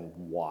understand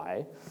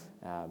why,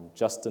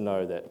 just to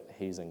know that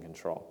He's in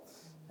control.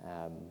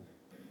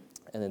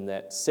 And then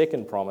that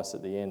second promise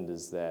at the end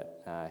is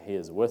that He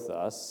is with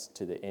us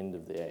to the end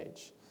of the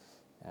age.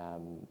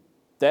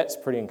 That's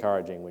pretty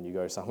encouraging when you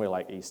go somewhere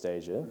like East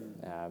Asia.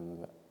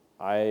 When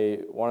I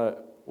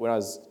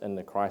was in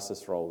the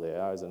crisis role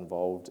there, I was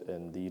involved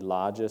in the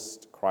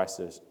largest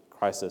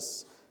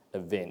crisis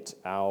event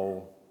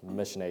our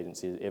mission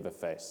agency has ever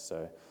faced.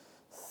 So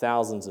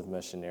thousands of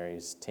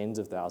missionaries, tens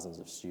of thousands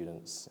of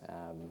students.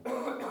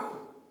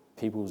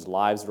 People's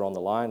lives were on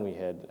the line. We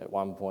had, at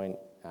one point,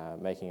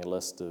 making a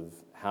list of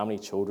how many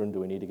children do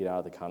we need to get out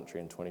of the country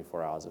in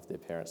 24 hours if their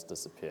parents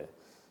disappear.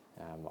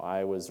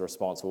 I was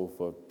responsible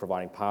for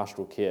providing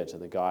pastoral care to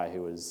the guy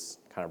who was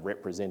kind of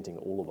representing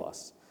all of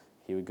us.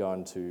 He would go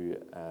into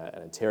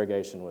an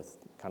interrogation with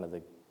kind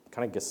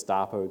of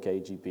Gestapo,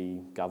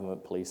 KGB,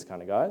 government, police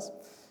kind of guys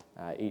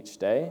each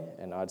day,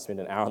 and I'd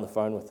spend an hour on the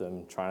phone with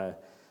him trying to,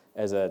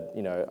 I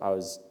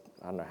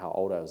don't know how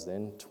old I was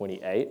then,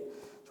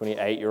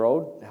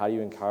 28-year-old, how do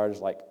you encourage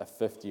like a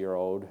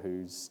 50-year-old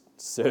who's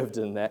served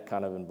in that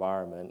kind of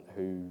environment,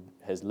 who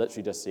has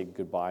literally just said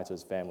goodbye to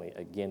his family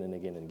again and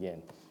again and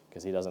again,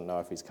 because he doesn't know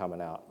if he's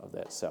coming out of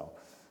that cell.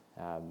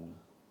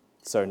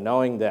 So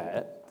knowing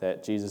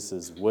that Jesus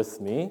is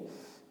with me,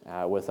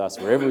 with us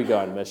wherever we go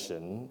on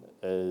mission,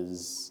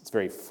 it's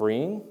very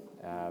freeing.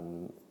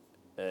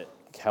 It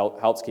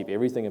helps keep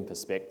everything in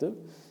perspective.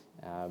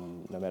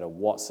 No matter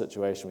what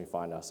situation we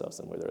find ourselves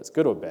in, whether it's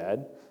good or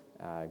bad,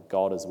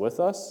 God is with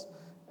us,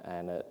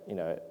 and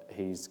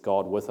He's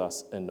God with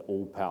us in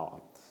all power.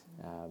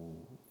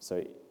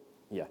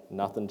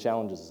 Nothing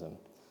challenges Him.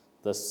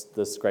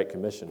 This Great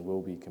Commission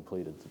will be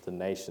completed. The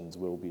nations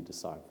will be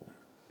discipled.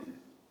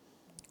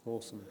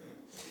 Awesome.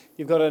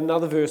 You've got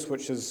another verse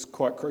which is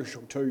quite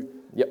crucial too.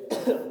 Yep.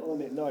 On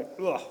that note.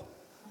 Ugh.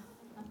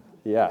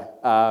 Yeah.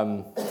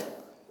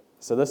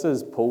 So this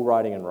is Paul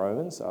writing in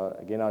Romans.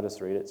 Again, I'll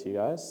just read it to you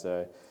guys.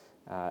 So,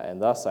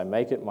 and thus I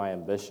make it my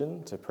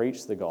ambition to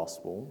preach the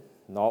gospel,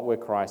 not where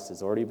Christ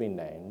has already been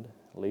named,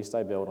 lest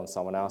I build on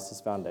someone else's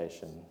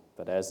foundation,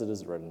 but as it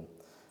is written,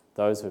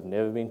 Those who have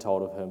never been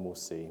told of him will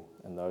see,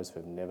 and those who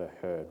have never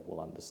heard will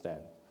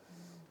understand.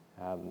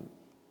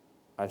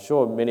 I'm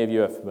sure many of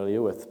you are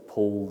familiar with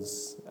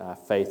Paul's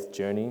faith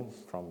journey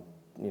from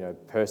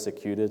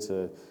persecutor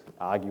to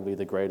arguably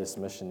the greatest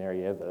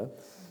missionary ever.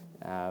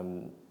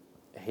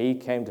 He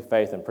came to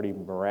faith in pretty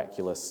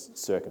miraculous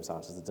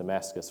circumstances, the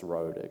Damascus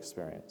Road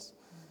experience.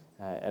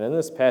 And in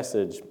this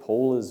passage,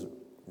 Paul is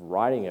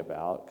writing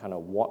about kind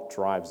of what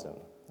drives him,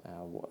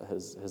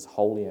 his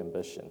holy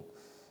ambition.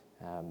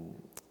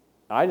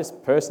 I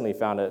just personally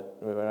found it,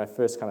 when I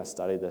first kind of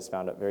studied this,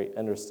 found it very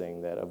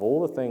interesting that of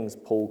all the things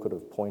Paul could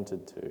have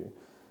pointed to,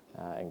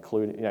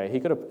 including, he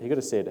could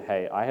have said,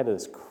 hey, I had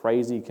this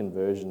crazy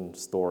conversion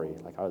story,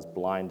 like I was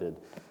blinded,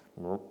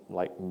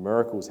 like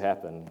miracles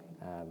happen,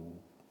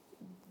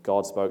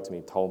 God spoke to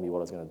me, told me what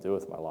I was going to do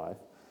with my life.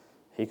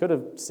 He could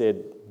have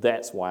said,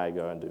 that's why I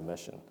go and do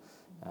mission,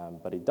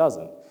 but he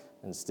doesn't.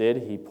 Instead,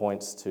 he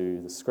points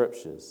to the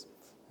scriptures.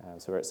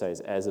 So where it says,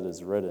 as it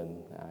is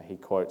written, he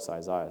quotes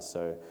Isaiah.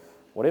 So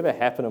whatever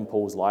happened in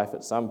Paul's life,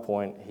 at some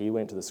point, he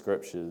went to the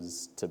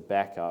scriptures to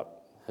back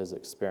up his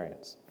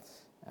experience.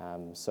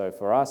 So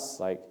for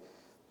us, we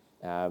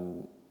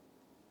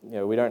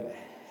don't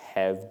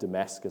have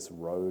Damascus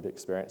Road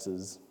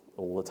experiences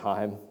all the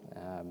time.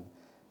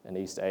 In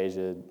East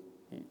Asia,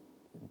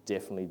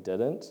 definitely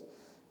didn't.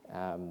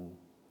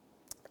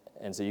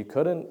 And so you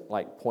couldn't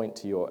point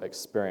to your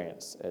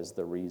experience as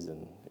the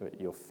reason,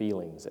 your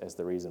feelings as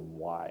the reason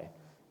why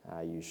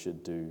you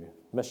should do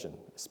mission,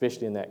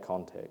 especially in that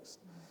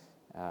context.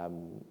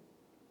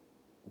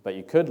 But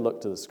you could look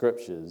to the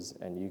scriptures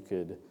and you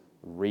could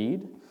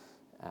read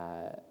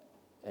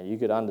and you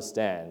could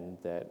understand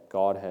that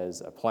God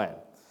has a plan.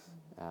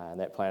 And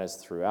that plan is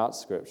throughout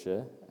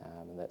Scripture,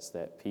 and that's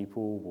that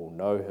people will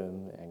know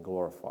him and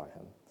glorify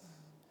him.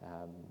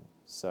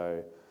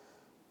 So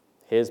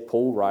here's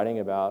Paul writing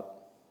about,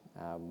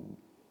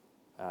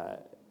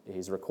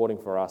 he's recording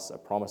for us a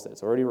promise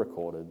that's already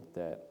recorded,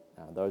 that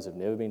those who have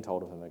never been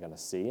told of him are going to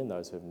see, and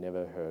those who have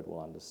never heard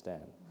will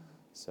understand.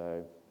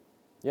 So,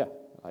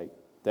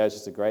 that's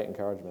just a great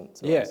encouragement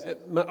to us. I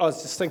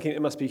was just thinking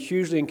it must be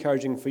hugely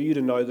encouraging for you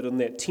to know that in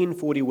that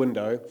 1040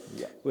 window,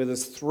 where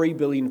there's 3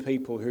 billion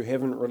people who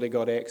haven't really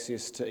got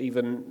access to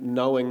even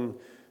knowing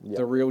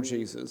the real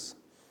Jesus,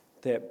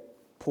 that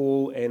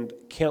Paul and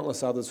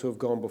countless others who have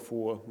gone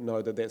before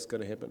know that that's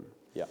going to happen.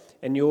 Yeah.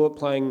 And you're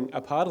playing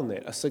a part in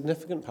that, a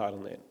significant part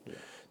in that. Yeah.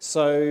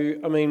 So,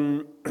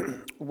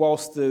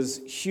 whilst there's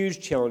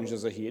huge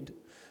challenges ahead,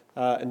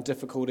 and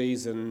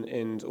difficulties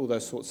and all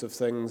those sorts of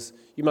things,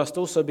 you must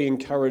also be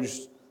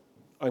encouraged,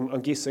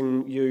 I'm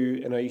guessing you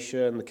and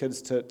Aisha and the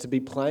kids, to be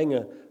playing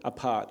a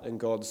part in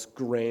God's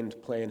grand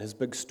plan, his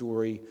big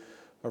story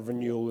of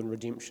renewal and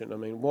redemption.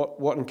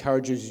 What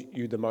encourages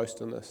you the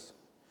most in this?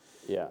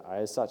 Yeah,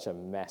 it's such a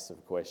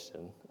massive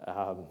question.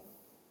 I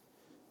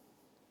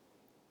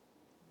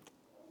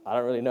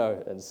don't really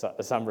know in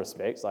some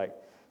respects. I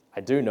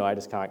do know, I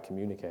just can't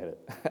communicate it.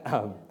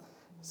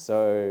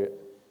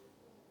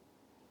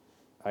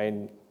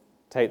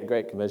 Take the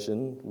Great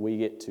Commission, we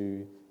get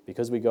to,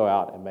 because we go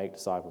out and make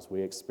disciples,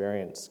 we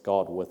experience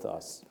God with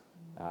us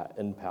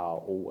in power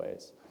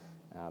always.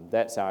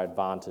 That's our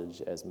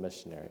advantage as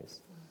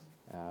missionaries.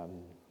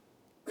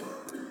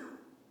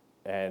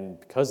 And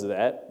because of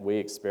that, we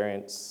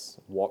experience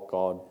what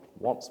God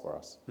wants for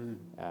us,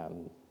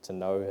 to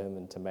know him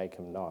and to make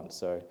him known.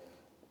 So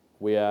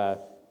we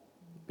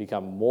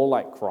become more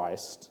like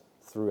Christ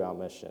through our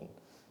mission.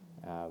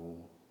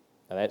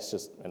 And that's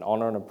just an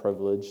honor and a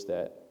privilege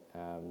that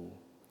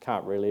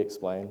can't really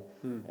explain.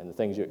 And the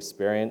things you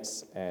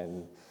experience,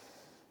 and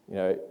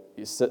you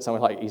sit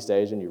somewhere like East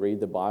Asia and you read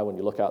the Bible and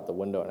you look out the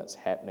window and it's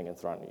happening in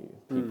front of you.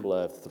 People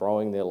are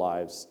throwing their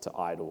lives to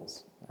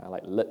idols,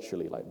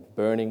 literally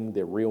burning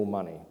their real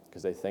money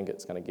because they think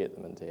it's going to get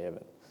them into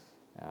heaven.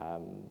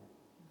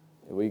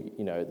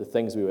 The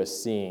things we were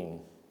seeing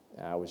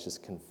was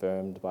just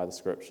confirmed by the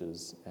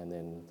scriptures, and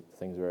then the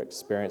things we were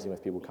experiencing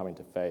with people coming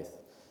to faith.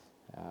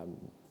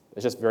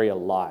 It's just very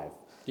alive.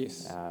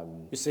 Yes.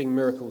 You're seeing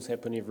miracles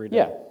happen every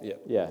day.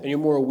 Yeah. And you're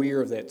more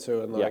aware of that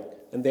too,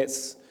 and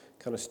that's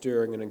kind of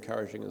stirring and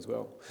encouraging as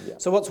well. Yeah.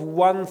 So what's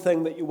one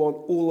thing that you want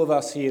all of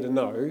us here to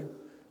know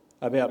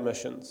about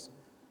missions?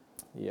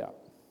 Yeah.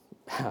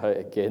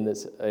 Again,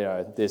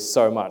 there's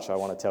so much I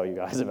want to tell you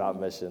guys about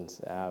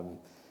missions.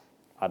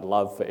 I'd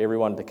love for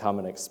everyone to come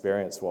and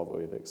experience what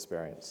we've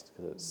experienced,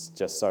 because it's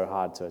just so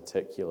hard to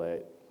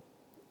articulate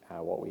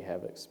what we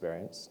have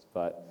experienced.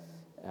 But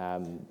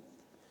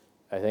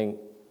I think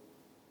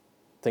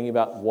thinking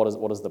about what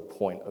is the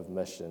point of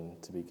mission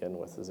to begin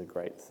with is a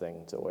great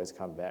thing to always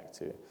come back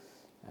to.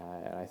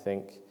 And I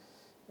think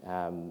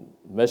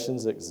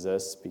missions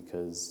exist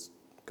because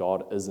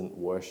God isn't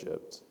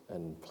worshipped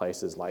in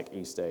places like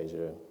East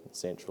Asia and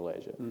Central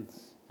Asia.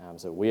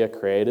 So we are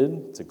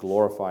created to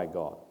glorify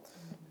God.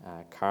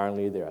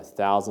 Currently, there are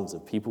thousands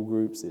of people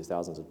groups, there's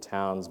thousands of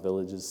towns,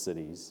 villages,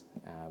 cities,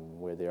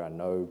 where there are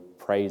no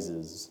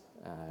praises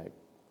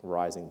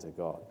rising to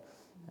God.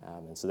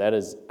 And so that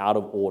is out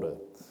of order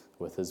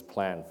with his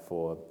plan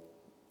for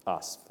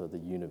us, for the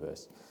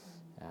universe.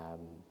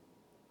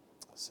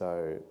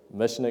 So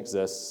mission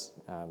exists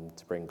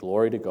to bring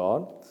glory to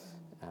God.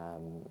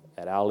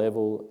 At our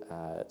level,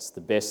 it's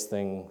the best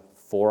thing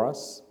for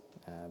us.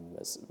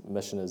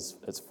 Mission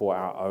it's for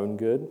our own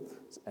good,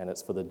 and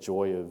it's for the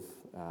joy of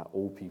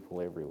all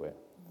people everywhere.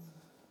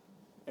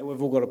 And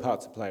we've all got a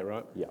part to play,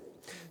 right? Yeah.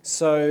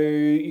 So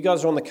you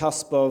guys are on the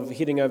cusp of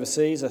heading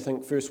overseas. I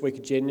think first week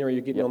of January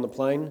you're getting on the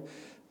plane.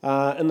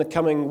 In the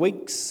coming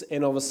weeks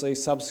and obviously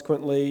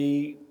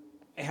subsequently,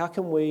 how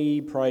can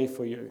we pray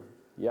for you?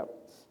 Yep.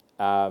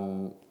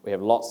 We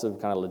have lots of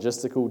kind of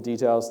logistical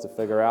details to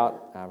figure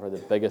out. Probably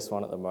the biggest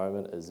one at the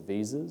moment is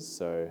visas.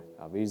 So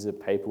our visa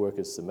paperwork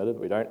is submitted.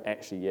 We don't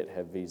actually yet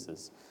have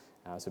visas.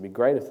 So it'd be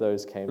great if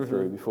those came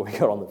through before we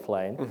got on the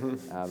plane.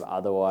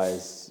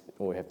 Otherwise,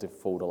 we have to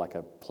fall to like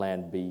a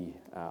plan B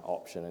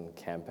option and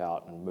camp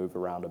out and move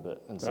around a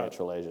bit in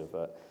Central Asia.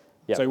 But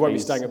yeah, so you won't be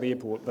staying at the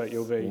airport, but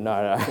you'll be...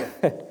 No.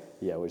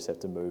 Yeah, we just have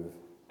to move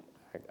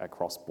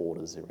across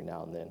borders every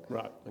now and then.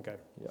 Right, okay.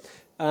 Yep.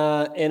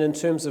 And in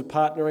terms of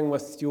partnering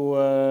with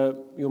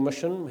your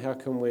mission, how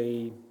can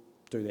we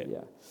do that?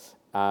 Yeah.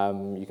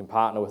 You can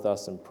partner with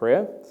us in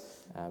prayer.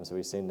 So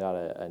we send out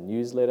a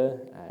newsletter,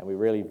 and we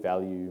really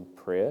value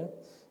prayer.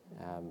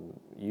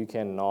 You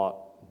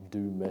cannot do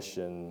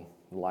mission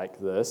like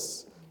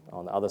this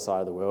on the other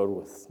side of the world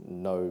with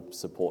no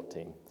support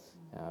team.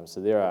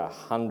 So there are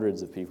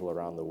hundreds of people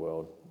around the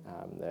world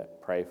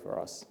that pray for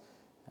us.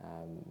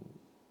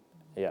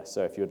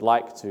 So if you'd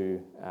like to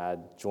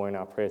join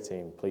our prayer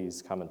team,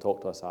 please come and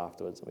talk to us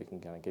afterwards, and we can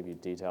kind of give you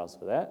details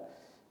for that.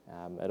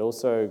 It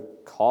also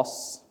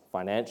costs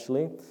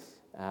financially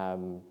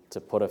to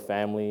put a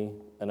family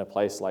in a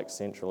place like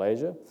Central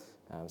Asia.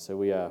 So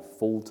we are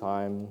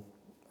full-time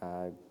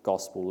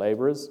gospel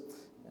labourers.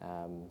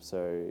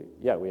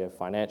 We have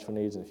financial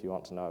needs, and if you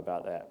want to know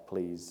about that,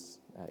 please,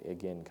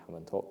 again, come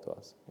and talk to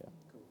us. Yeah.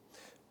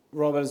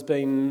 Rob, it's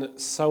been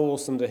so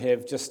awesome to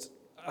have just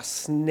a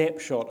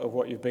snapshot of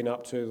what you've been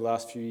up to the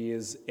last few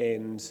years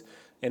and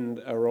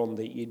are on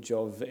the edge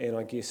of, and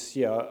I guess,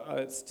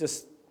 it's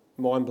just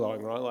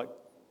mind-blowing, right? Like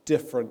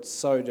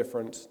so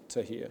different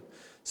to here.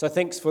 So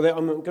thanks for that.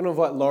 I'm going to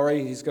invite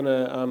Laurie. He's going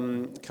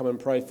to come and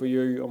pray for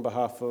you on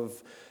behalf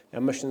of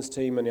our missions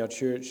team and our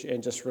church,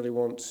 and just really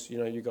want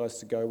you guys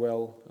to go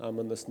well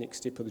in this next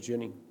step of the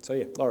journey. So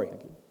yeah, Laurie,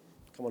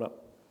 come on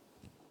up.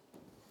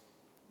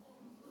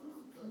 Sorry,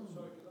 can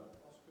I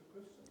ask a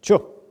question?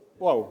 Sure.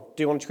 Whoa,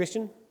 do you want a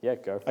question? Yeah,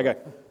 go for it. Okay.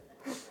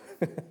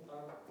 So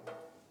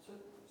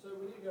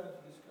when you go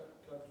into these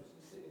countries,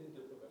 is there any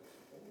diplomatic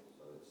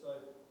support? So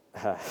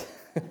let's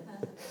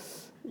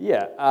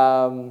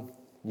say...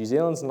 New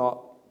Zealand's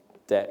not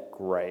that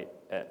great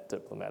at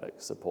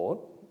diplomatic support.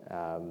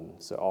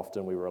 So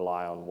often we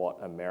rely on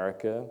what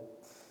America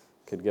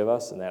could give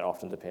us, and that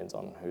often depends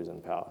on who's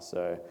in power.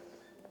 So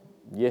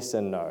yes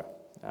and no.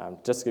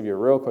 Just to give you a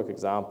real quick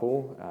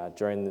example,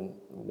 during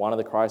one of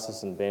the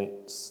crisis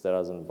events that I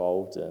was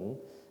involved in,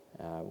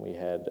 we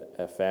had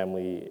a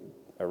family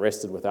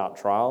arrested without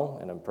trial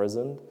and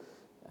imprisoned,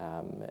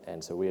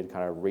 and so we had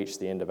kind of reached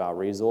the end of our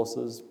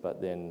resources,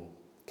 but then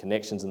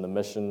connections in the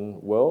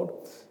mission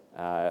world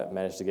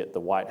managed to get the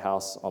White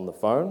House on the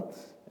phone,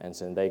 and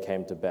so they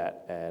came to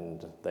bat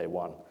and they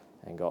won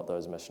and got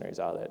those missionaries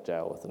out of that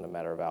jail within a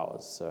matter of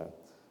hours. So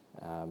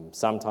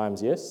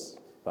sometimes yes,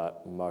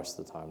 but most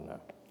of the time no.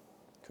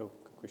 Cool,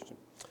 good question.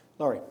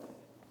 Laurie.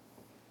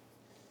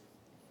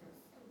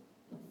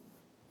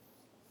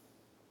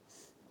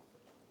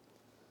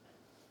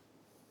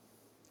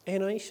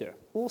 And Aisha,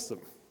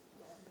 awesome.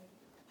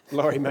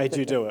 Laurie made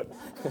you do it.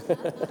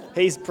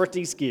 He's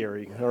pretty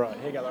scary. All right,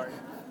 here you go, Laurie.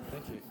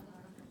 Thank you.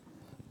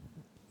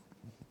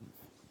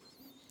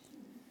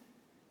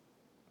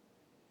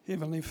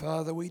 Heavenly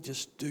Father, we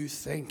just do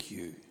thank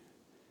you.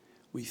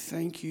 We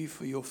thank you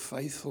for your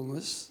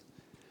faithfulness,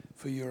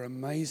 for your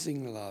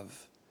amazing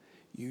love.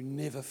 You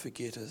never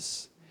forget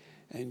us,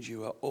 and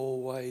you are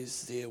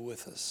always there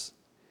with us.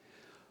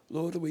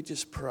 Lord, we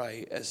just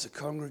pray as a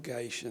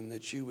congregation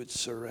that you would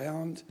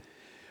surround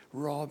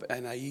Rob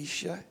and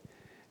Aisha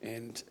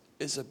and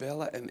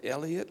Isabella and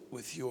Elliot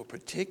with your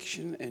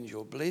protection and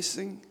your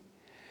blessing.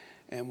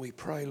 And we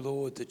pray,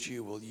 Lord, that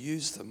you will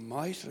use them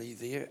mightily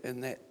there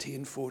in that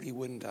 1040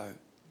 window.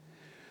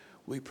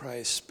 We pray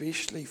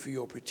especially for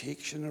your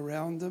protection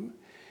around them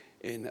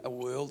in a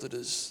world that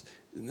is,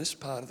 in this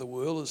part of the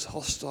world, is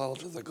hostile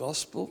to the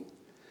gospel.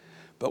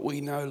 But we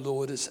know,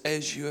 Lord, it's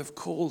as you have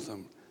called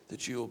them,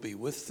 that you will be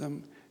with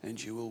them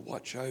and you will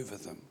watch over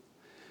them.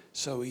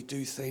 So we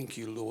do thank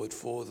you, Lord,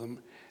 for them,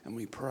 and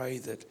we pray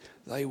that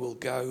they will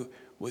go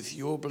with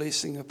your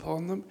blessing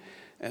upon them,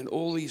 and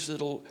all these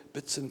little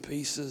bits and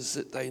pieces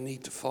that they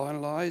need to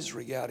finalise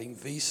regarding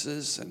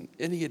visas and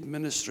any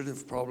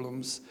administrative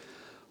problems,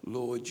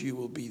 Lord, you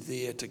will be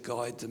there to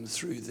guide them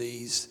through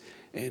these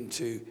and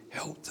to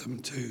help them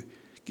to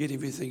get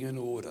everything in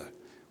order.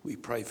 We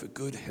pray for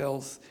good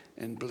health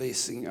and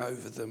blessing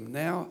over them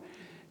now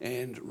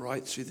and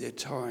right through their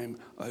time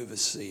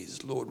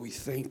overseas. Lord, we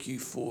thank you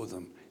for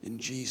them. In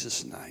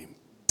Jesus' name,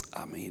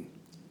 amen.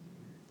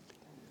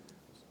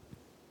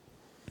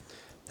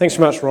 Thanks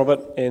so much,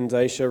 Robert and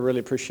Aisha. Really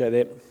appreciate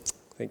that.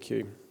 Thank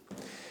you.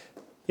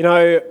 You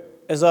know,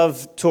 as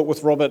I've talked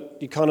with Robert,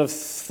 you kind of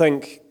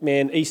think,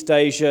 man, East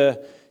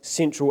Asia,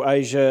 Central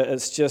Asia,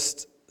 it's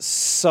just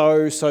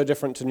so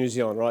different to New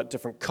Zealand, right?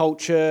 Different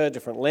culture,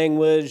 different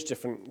language,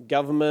 different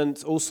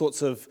government, all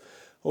sorts of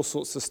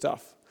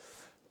stuff.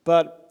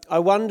 But I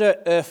wonder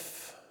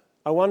if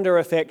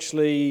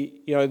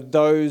actually, you know,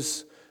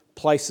 those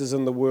places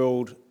in the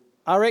world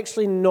are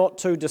actually not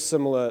too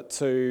dissimilar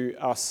to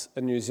us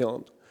in New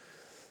Zealand.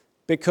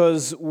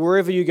 Because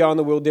wherever you go in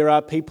the world, there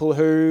are people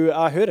who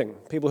are hurting,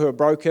 people who are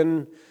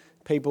broken,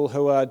 people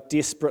who are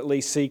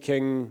desperately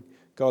seeking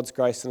God's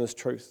grace and His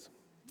truth.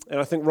 And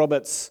I think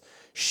Robert's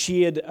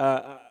shared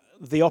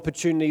the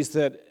opportunities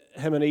that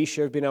him and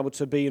Isha have been able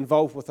to be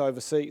involved with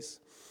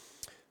overseas.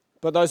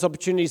 But those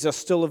opportunities are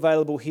still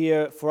available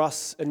here for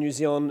us in New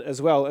Zealand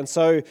as well. And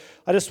so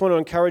I just want to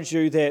encourage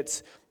you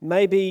that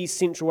maybe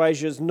Central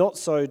Asia is not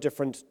so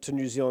different to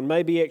New Zealand.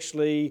 Maybe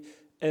actually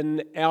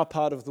in our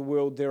part of the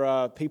world there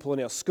are people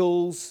in our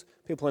schools,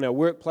 people in our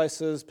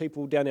workplaces,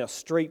 people down our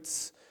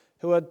streets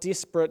who are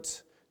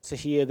desperate to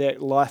hear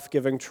that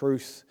life-giving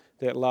truth,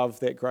 that love,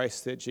 that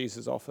grace that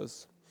Jesus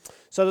offers.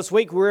 So this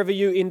week, wherever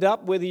you end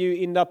up, whether you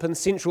end up in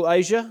Central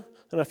Asia,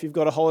 I don't know if you've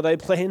got a holiday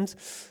planned,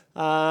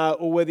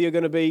 or whether you're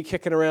going to be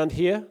kicking around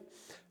here,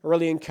 I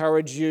really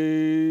encourage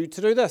you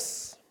to do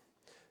this,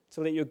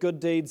 to let your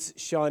good deeds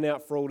shine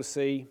out for all to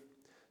see,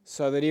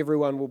 so that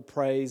everyone will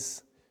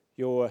praise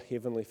your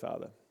Heavenly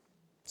Father.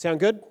 Sound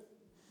good?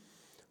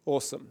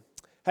 Awesome.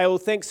 Hey, well,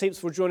 thanks heaps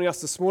for joining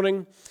us this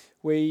morning.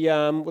 We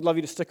would love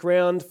you to stick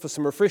around for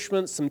some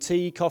refreshments, some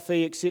tea,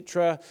 coffee,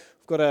 etc.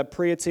 We've got a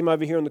prayer team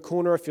over here in the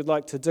corner if you'd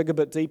like to dig a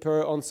bit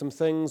deeper on some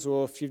things,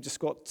 or if you've just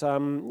got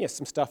some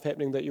stuff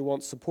happening that you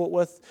want support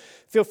with.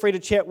 Feel free to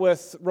chat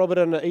with Robert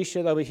and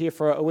Aisha. They'll be here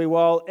for a wee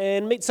while,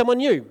 and meet someone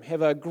new.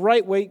 Have a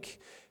great week,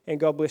 and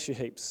God bless you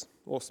heaps.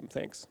 Awesome,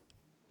 thanks.